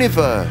the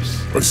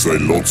universe. I say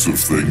lots of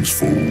things,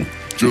 fool.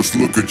 Just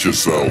look at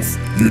yourself.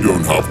 You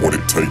don't have what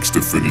it takes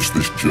to finish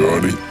this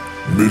journey.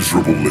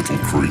 Miserable little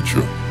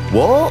creature.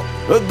 What?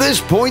 At this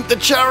point, the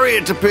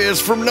chariot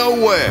appears from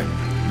nowhere.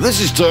 This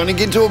is turning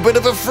into a bit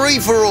of a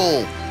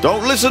free-for-all.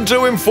 Don't listen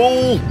to him,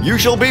 fool. You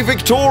shall be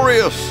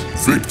victorious.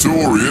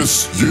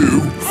 Victorious?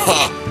 You?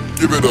 Ha!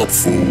 Give it up,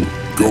 fool.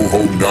 Go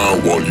home now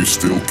while you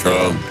still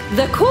can.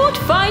 The court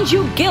finds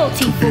you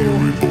guilty,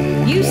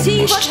 fool. You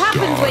see what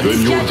happens when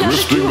you judge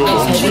us too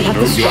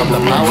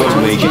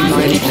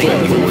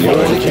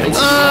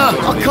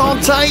I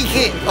can't take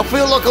it. I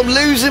feel like I'm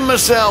losing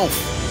myself.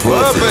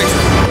 Perfect.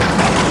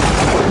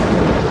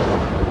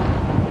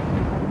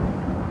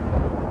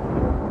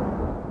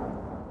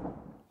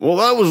 Well,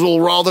 that was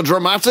all rather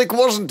dramatic,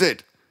 wasn't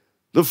it?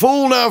 The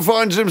fool now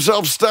finds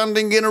himself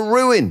standing in a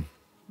ruin.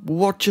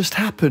 What just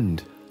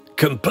happened?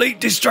 Complete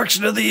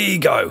destruction of the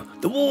ego.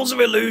 The walls of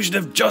illusion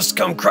have just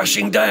come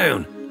crashing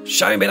down.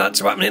 Shame it had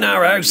to happen in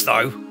our house,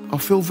 though. I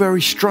feel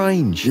very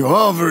strange. You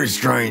are very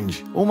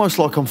strange. Almost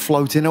like I'm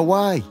floating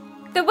away.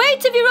 The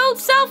weight of your old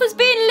self has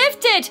been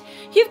lifted.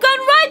 You've gone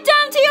right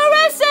down to your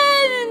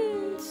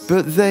essence.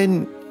 But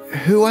then,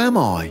 who am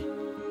I?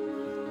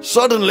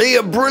 Suddenly,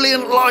 a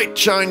brilliant light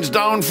shines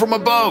down from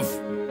above.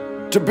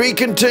 To be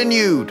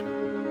continued.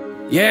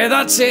 Yeah,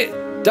 that's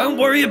it. Don't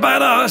worry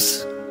about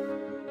us.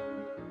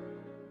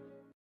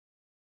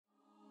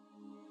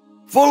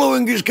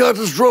 Following his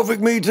catastrophic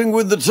meeting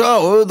with the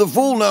tower, the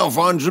fool now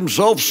finds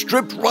himself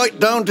stripped right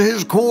down to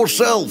his core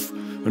self,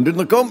 and in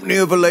the company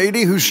of a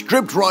lady who's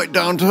stripped right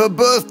down to her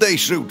birthday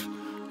suit.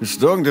 It's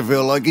starting to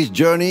feel like he's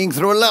journeying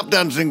through a lap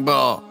dancing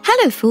bar.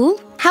 Hello,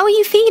 fool. How are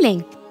you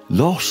feeling?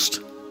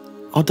 Lost.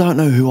 I don't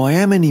know who I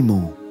am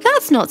anymore.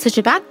 That's not such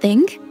a bad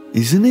thing.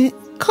 Isn't it?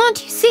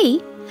 Can't you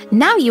see?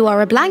 Now you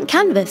are a blank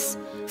canvas,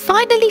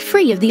 finally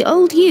free of the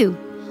old you.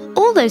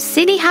 All those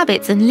silly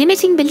habits and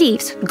limiting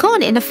beliefs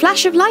gone in a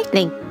flash of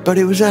lightning. But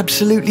it was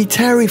absolutely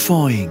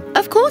terrifying.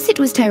 Of course it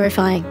was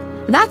terrifying.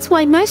 That's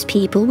why most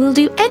people will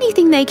do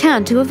anything they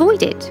can to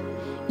avoid it.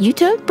 You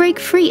don't break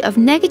free of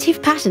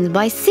negative patterns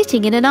by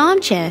sitting in an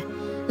armchair.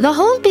 The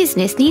whole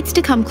business needs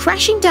to come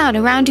crashing down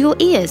around your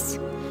ears.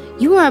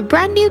 You are a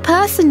brand new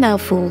person now,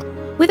 fool,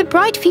 with a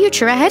bright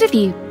future ahead of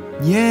you.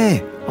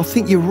 Yeah, I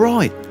think you're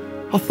right.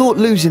 I thought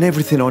losing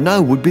everything I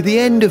know would be the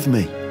end of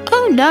me.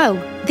 Oh no,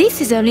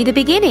 this is only the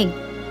beginning.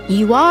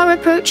 You are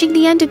approaching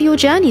the end of your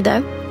journey,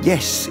 though.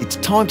 Yes, it's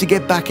time to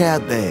get back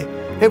out there.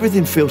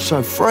 Everything feels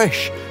so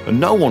fresh, and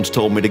no one's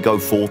told me to go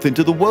forth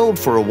into the world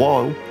for a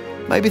while.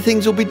 Maybe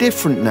things will be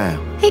different now.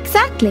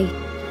 Exactly.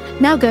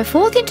 Now go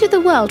forth into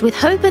the world with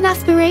hope and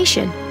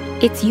aspiration.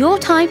 It's your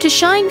time to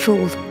shine,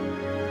 fool.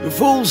 The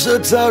fool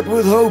sets out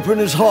with hope in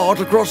his heart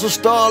across a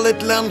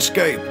starlit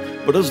landscape,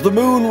 but as the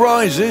moon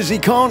rises, he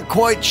can't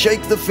quite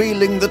shake the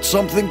feeling that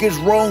something is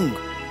wrong.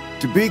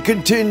 To be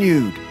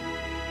continued.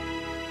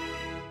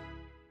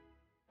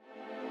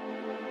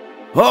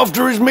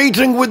 After his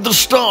meeting with the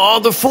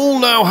star, the fool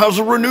now has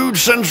a renewed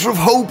sense of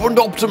hope and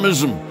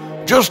optimism,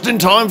 just in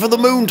time for the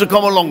moon to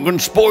come along and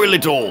spoil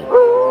it all.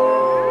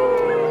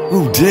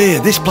 Oh dear,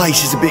 this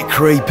place is a bit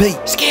creepy.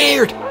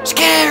 Scared!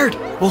 Scared!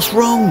 What's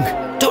wrong?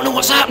 Don't know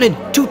what's happening.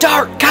 Too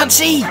dark. Can't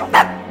see.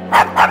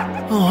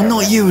 Oh,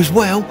 not you as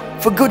well.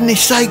 For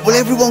goodness sake, will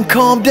everyone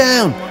calm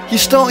down? You're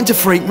starting to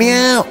freak me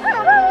out.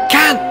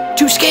 Can't.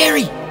 Too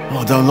scary.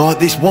 I don't like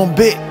this one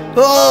bit.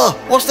 Oh,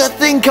 what's that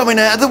thing coming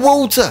out of the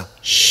water?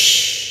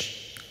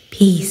 Shh.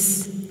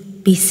 Peace.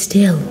 Be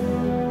still.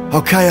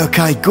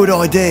 Okay, good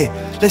idea.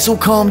 Let's all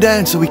calm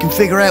down so we can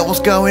figure out what's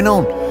going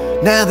on.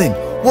 Now then,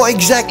 what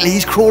exactly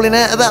is crawling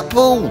out of that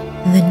pool?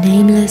 The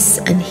nameless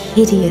and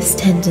hideous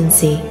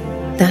tendency,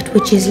 that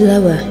which is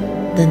lower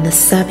than the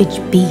savage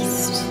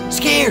beast.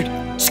 Scared!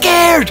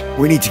 Scared!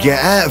 We need to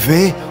get out of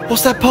here.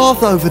 What's that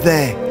path over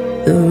there?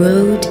 The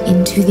road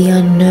into the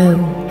unknown.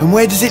 And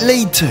where does it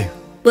lead to?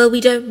 Well,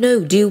 we don't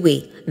know, do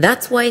we?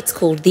 That's why it's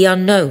called the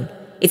unknown.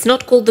 It's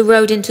not called the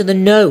road into the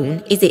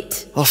known, is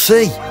it? I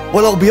see.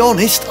 Well, I'll be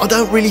honest, I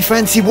don't really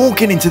fancy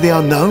walking into the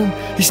unknown.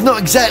 It's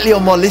not exactly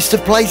on my list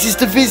of places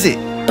to visit.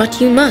 But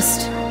you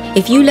must.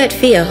 If you let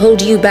fear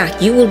hold you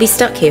back, you will be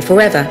stuck here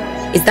forever.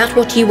 Is that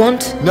what you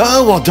want?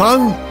 No, I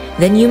don't.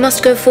 Then you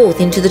must go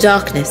forth into the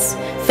darkness.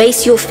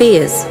 Face your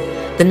fears.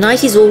 The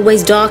night is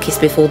always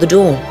darkest before the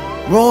dawn.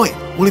 Right.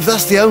 Well, if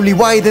that's the only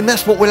way, then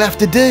that's what we'll have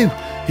to do.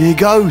 Here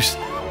goes.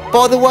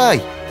 By the way,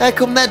 how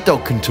come that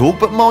dog can talk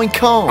but mine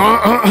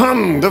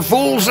can't? The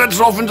fool sets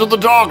off into the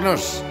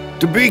darkness.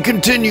 To be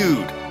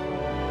continued.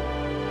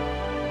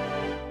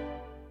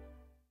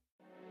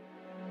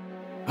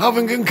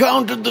 Having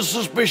encountered the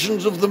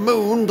suspicions of the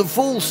moon, the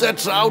fool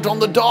sets out on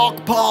the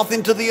dark path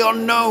into the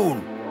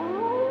unknown.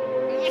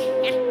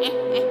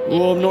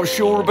 Oh, I'm not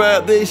sure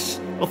about this.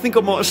 I think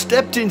I might have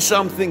stepped in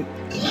something.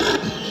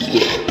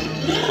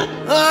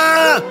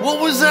 Ah! What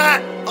was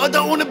that? I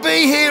don't want to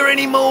be here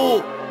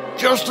anymore.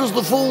 Just as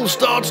the fool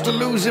starts to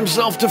lose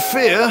himself to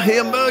fear, he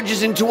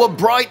emerges into a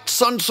bright,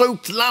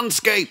 sun-soaked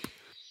landscape.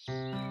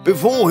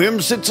 Before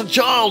him sits a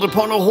child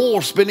upon a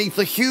horse beneath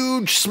a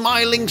huge,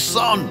 smiling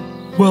sun.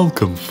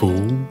 Welcome,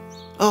 fool.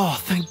 Oh,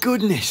 thank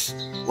goodness.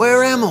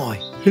 Where am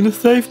I? In a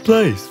safe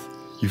place.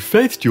 You've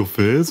faced your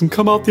fears and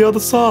come out the other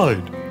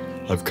side.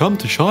 I've come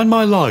to shine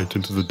my light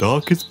into the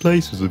darkest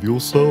places of your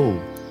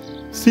soul.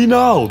 See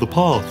now the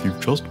path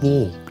you've just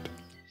walked.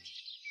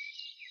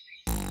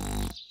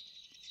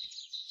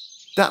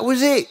 That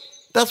was it.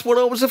 That's what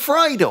I was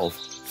afraid of.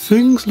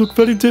 Things look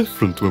very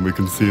different when we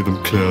can see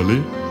them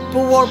clearly.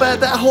 But what about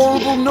that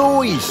horrible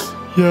noise?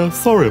 Yeah,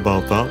 sorry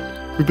about that.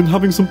 We've been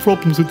having some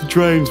problems with the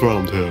drains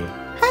round here.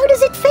 How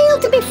does it feel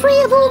to be free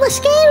of all the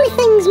scary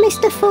things,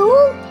 Mr.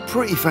 Fool?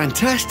 Pretty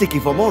fantastic,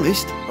 if I'm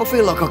honest. I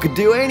feel like I could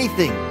do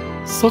anything.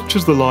 Such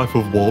is the life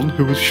of one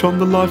who has shone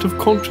the light of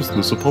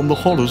consciousness upon the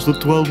horrors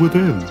that dwell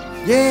within.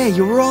 Yeah,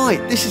 you're right.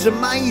 This is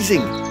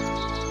amazing.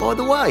 By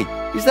the way,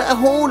 is that a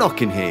horn I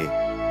can hear?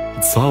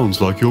 It sounds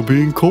like you're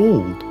being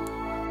called.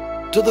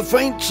 To the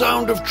faint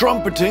sound of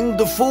trumpeting,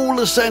 the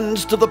fool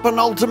ascends to the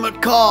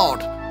penultimate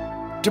card.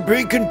 To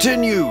be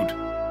continued.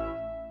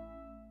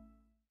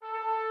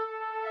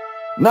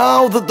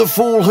 Now that the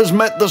fool has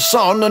met the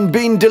sun and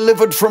been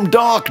delivered from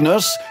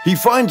darkness, he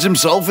finds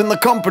himself in the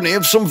company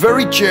of some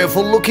very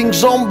cheerful-looking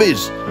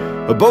zombies.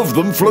 Above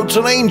them floats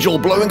an angel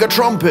blowing a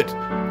trumpet.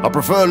 I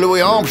prefer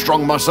Louis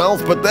Armstrong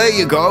myself, but there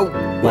you go.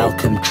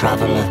 Welcome,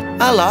 traveller.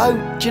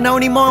 Hello, do you know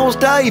any Miles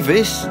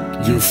Davis?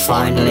 You've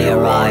finally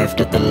arrived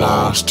at the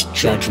last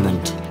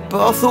judgment.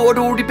 But I thought I'd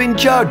already been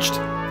judged.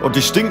 I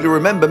distinctly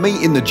remember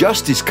meeting the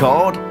justice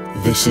card.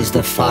 This is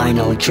the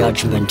final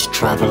judgment,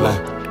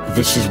 traveller.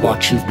 This is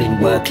what you've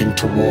been working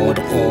toward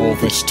all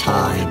this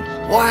time.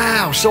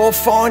 Wow, so I've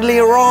finally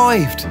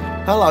arrived.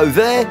 Hello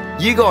there.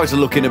 You guys are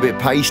looking a bit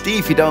pasty,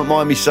 if you don't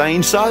mind me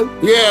saying so.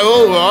 Yeah,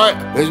 all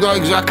right. There's not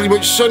exactly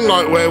much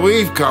sunlight where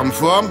we've come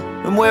from.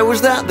 And where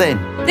was that then?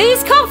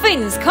 These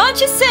coffins, can't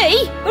you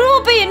see? We're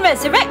all being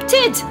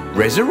resurrected.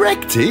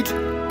 Resurrected?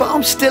 But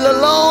I'm still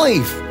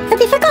alive. Have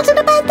you forgotten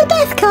about the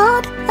death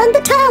card and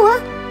the tower?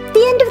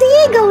 The end of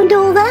the ego and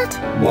all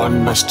that?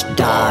 One must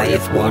die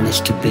if one is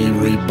to be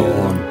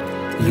reborn.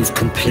 You've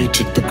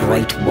completed the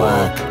great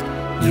work.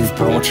 You've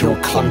brought your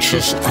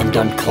conscious and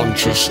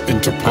unconscious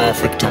into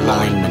perfect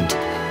alignment.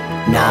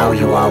 Now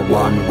you are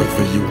one with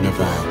the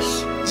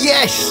universe.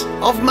 Yes,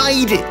 I've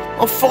made it.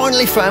 I've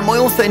finally found my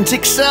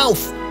authentic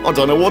self. I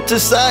don't know what to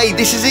say.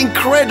 This is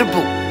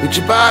incredible. It's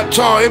about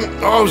time.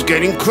 I was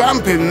getting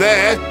cramp in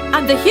there.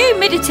 And the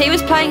humidity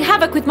was playing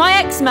havoc with my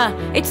eczema.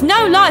 It's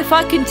no life,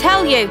 I can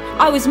tell you.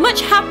 I was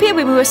much happier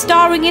when we were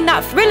starring in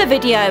that thriller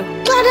video.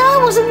 Glad I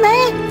wasn't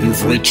there.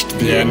 You've reached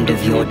the end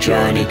of your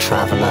journey,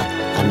 traveller,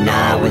 and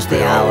now is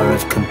the hour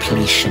of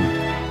completion.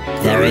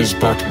 There is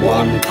but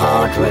one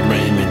card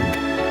remaining.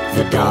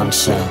 The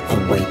dancer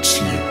awaits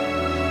you.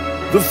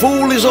 The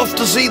fool is off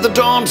to see the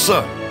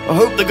dancer. I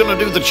hope they're going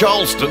to do the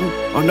Charleston.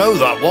 I know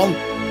that one.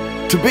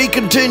 To be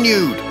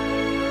continued.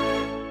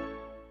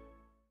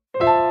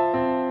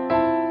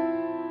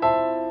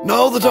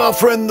 Now that our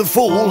friend the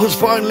fool has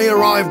finally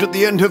arrived at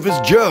the end of his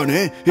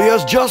journey, he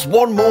has just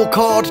one more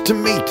card to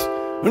meet.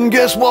 And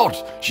guess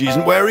what? She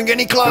isn't wearing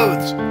any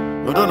clothes.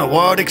 I don't know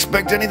why I'd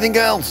expect anything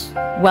else.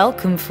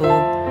 Welcome,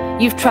 fool.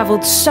 You've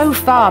travelled so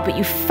far, but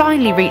you've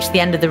finally reached the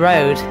end of the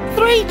road.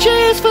 3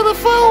 cheers for the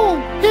fool!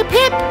 Hip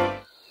hip!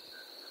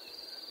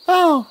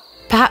 Oh.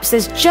 Perhaps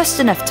there's just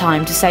enough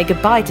time to say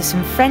goodbye to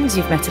some friends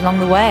you've met along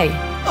the way.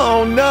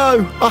 Oh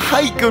no, I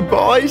hate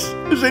goodbyes.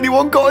 Has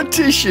anyone got a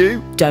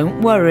tissue?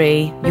 Don't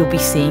worry, you'll be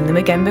seeing them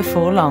again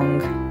before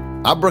long.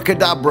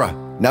 Abracadabra.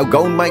 Now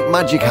go and make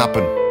magic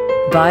happen.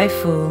 Bye,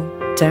 fool.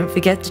 Don't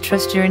forget to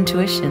trust your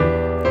intuition.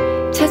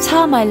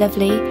 Ta-ta, my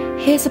lovely.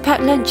 Here's a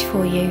packed lunch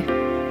for you.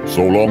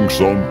 So long,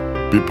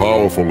 son. Be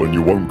powerful and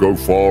you won't go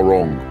far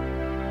wrong.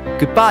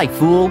 Goodbye,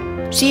 fool.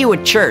 See you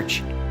at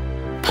church.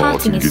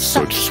 Parting is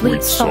such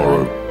sweet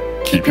sorrow.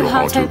 Keep your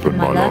heart open,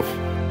 my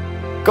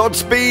love.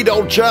 Godspeed,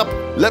 old chap.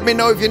 Let me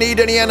know if you need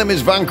any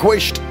enemies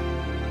vanquished.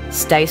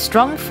 Stay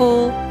strong,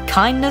 fool.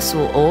 Kindness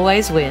will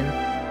always win.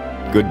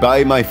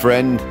 Goodbye, my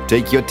friend.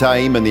 Take your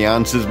time and the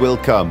answers will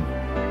come.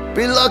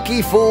 Be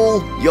lucky,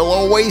 fool. You'll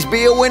always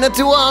be a winner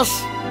to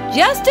us.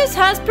 Justice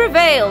has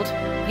prevailed.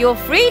 You're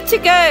free to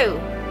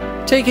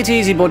go. Take it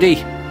easy,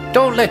 buddy.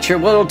 Don't let your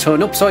world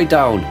turn upside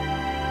down.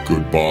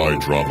 Goodbye,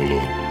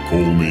 traveller.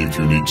 Call me if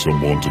you need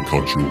someone to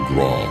cut your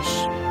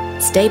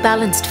grass. Stay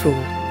balanced,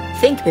 fool.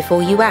 Think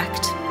before you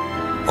act.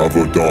 Have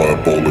a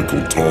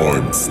diabolical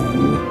time,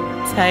 fool.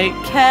 Take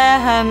care,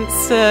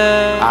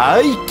 handsome.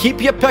 Aye, keep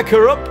your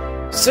pecker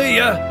up. See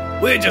ya.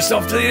 We're just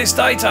off to the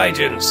estate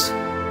agents.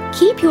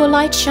 Keep your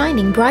light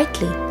shining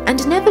brightly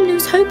and never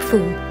lose hope,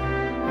 fool.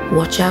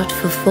 Watch out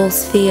for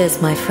false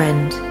fears, my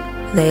friend.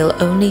 They'll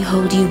only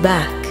hold you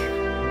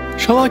back.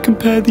 Shall I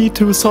compare thee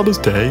to a summer's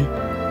day?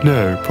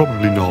 No,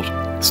 probably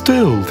not.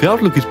 Still, the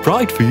outlook is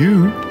bright for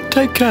you.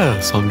 Take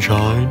care,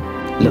 sunshine.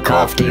 Look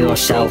after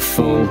yourself,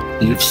 fool.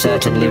 You've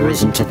certainly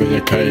risen to the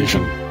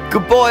occasion.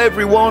 Goodbye,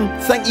 everyone.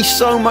 Thank you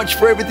so much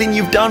for everything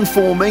you've done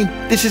for me.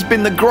 This has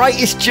been the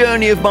greatest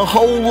journey of my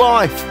whole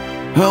life.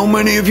 How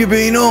many have you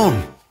been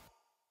on?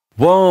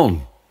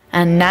 1.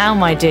 And now,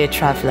 my dear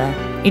traveller,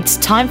 it's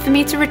time for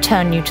me to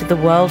return you to the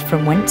world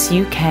from whence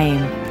you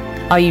came.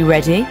 Are you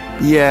ready?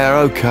 Yeah,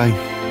 okay.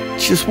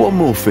 Just one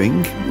more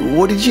thing.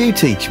 What did you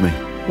teach me?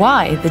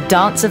 Why, the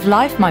dance of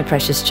life, my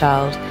precious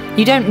child.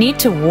 You don't need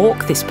to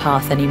walk this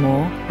path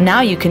anymore.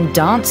 Now you can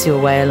dance your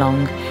way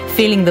along,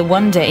 feeling the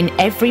wonder in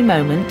every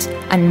moment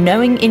and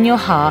knowing in your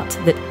heart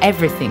that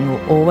everything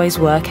will always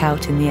work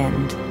out in the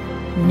end.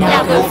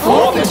 Now go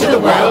forth into the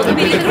world and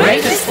be the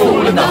greatest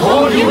fool in the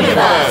whole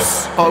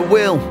universe. I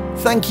will.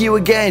 Thank you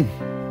again.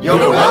 You're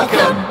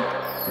welcome.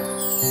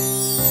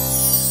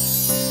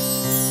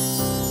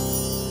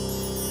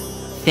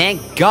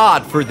 Thank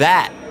God for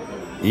that.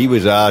 He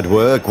was hard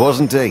work,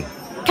 wasn't he?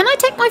 Can I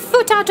take my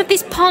foot out of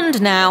this pond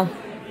now?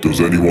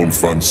 Does anyone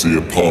fancy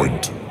a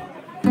pint?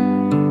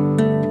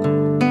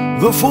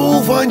 The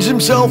fool finds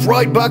himself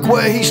right back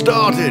where he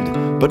started,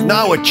 but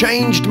now a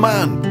changed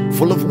man,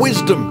 full of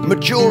wisdom,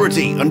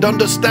 maturity and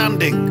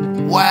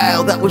understanding.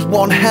 Wow, that was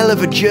one hell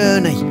of a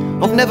journey.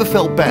 I've never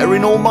felt better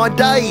in all my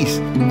days.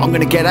 I'm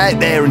gonna get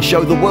out there and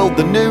show the world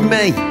the new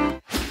me.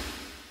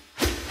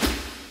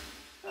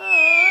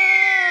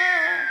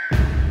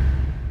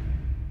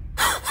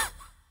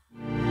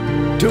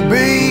 To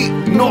be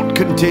not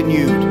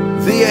continued.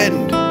 The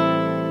end.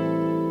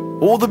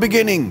 Or the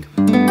beginning.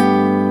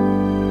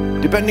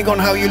 Depending on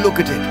how you look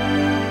at it.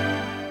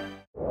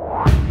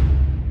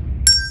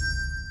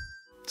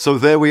 So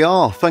there we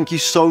are. Thank you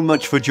so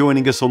much for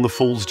joining us on the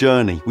Fool's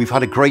Journey. We've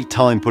had a great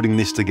time putting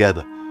this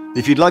together.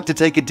 If you'd like to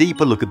take a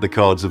deeper look at the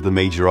cards of the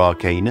Major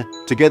Arcana,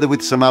 together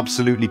with some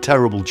absolutely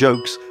terrible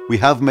jokes, we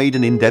have made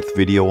an in-depth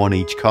video on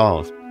each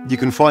card. You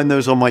can find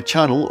those on my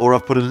channel, or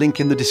I've put a link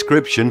in the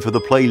description for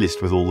the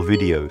playlist with all the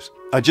videos.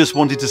 I just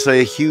wanted to say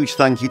a huge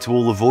thank you to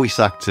all the voice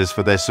actors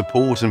for their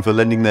support and for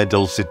lending their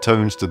dulcet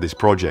tones to this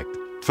project.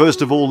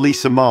 First of all,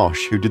 Lisa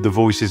Marsh, who did the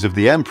voices of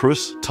the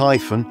Empress,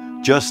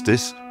 Typhon,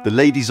 Justice, the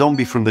Lady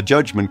Zombie from the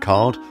Judgment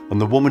card, and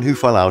the woman who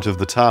fell out of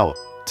the tower.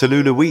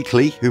 Tallulah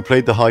Wheatley, who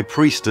played the High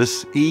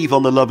Priestess, Eve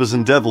on the Lovers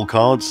and Devil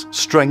cards,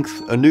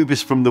 Strength,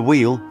 Anubis from the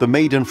Wheel, the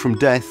Maiden from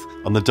Death,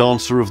 and the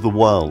Dancer of the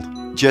World.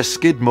 Jess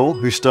Skidmore,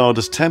 who starred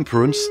as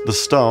Temperance, the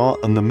Star,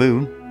 and the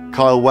Moon.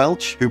 Kyle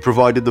Welch, who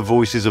provided the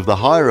voices of the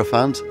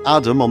Hierophant,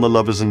 Adam on the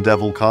Lovers and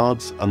Devil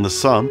cards, and the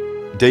Sun.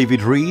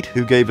 David Reed,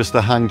 who gave us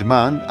the Hanged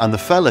Man and the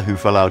fella who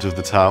fell out of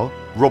the tower,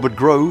 Robert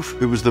Grove,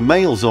 who was the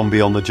male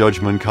zombie on the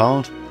Judgment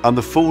card, and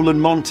the Fool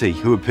and Monty,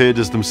 who appeared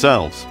as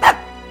themselves.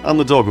 And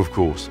the dog, of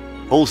course.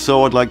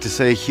 Also, I'd like to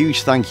say a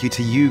huge thank you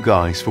to you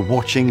guys for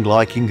watching,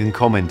 liking and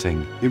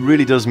commenting. It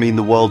really does mean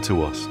the world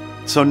to us.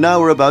 So now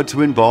we're about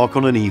to embark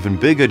on an even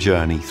bigger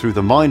journey through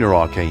the minor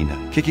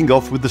arcana, kicking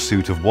off with the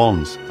Suit of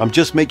Wands. I'm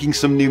just making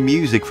some new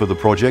music for the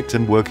project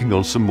and working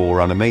on some more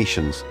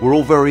animations. We're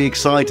all very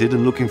excited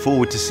and looking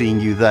forward to seeing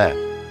you there.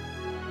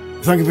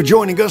 Thank you for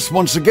joining us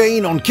once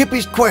again on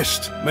Kippy's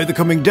Quest. May the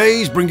coming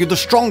days bring you the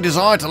strong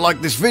desire to like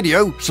this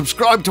video,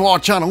 subscribe to our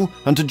channel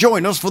and to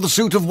join us for the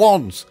Suit of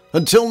Wands.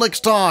 Until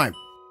next time.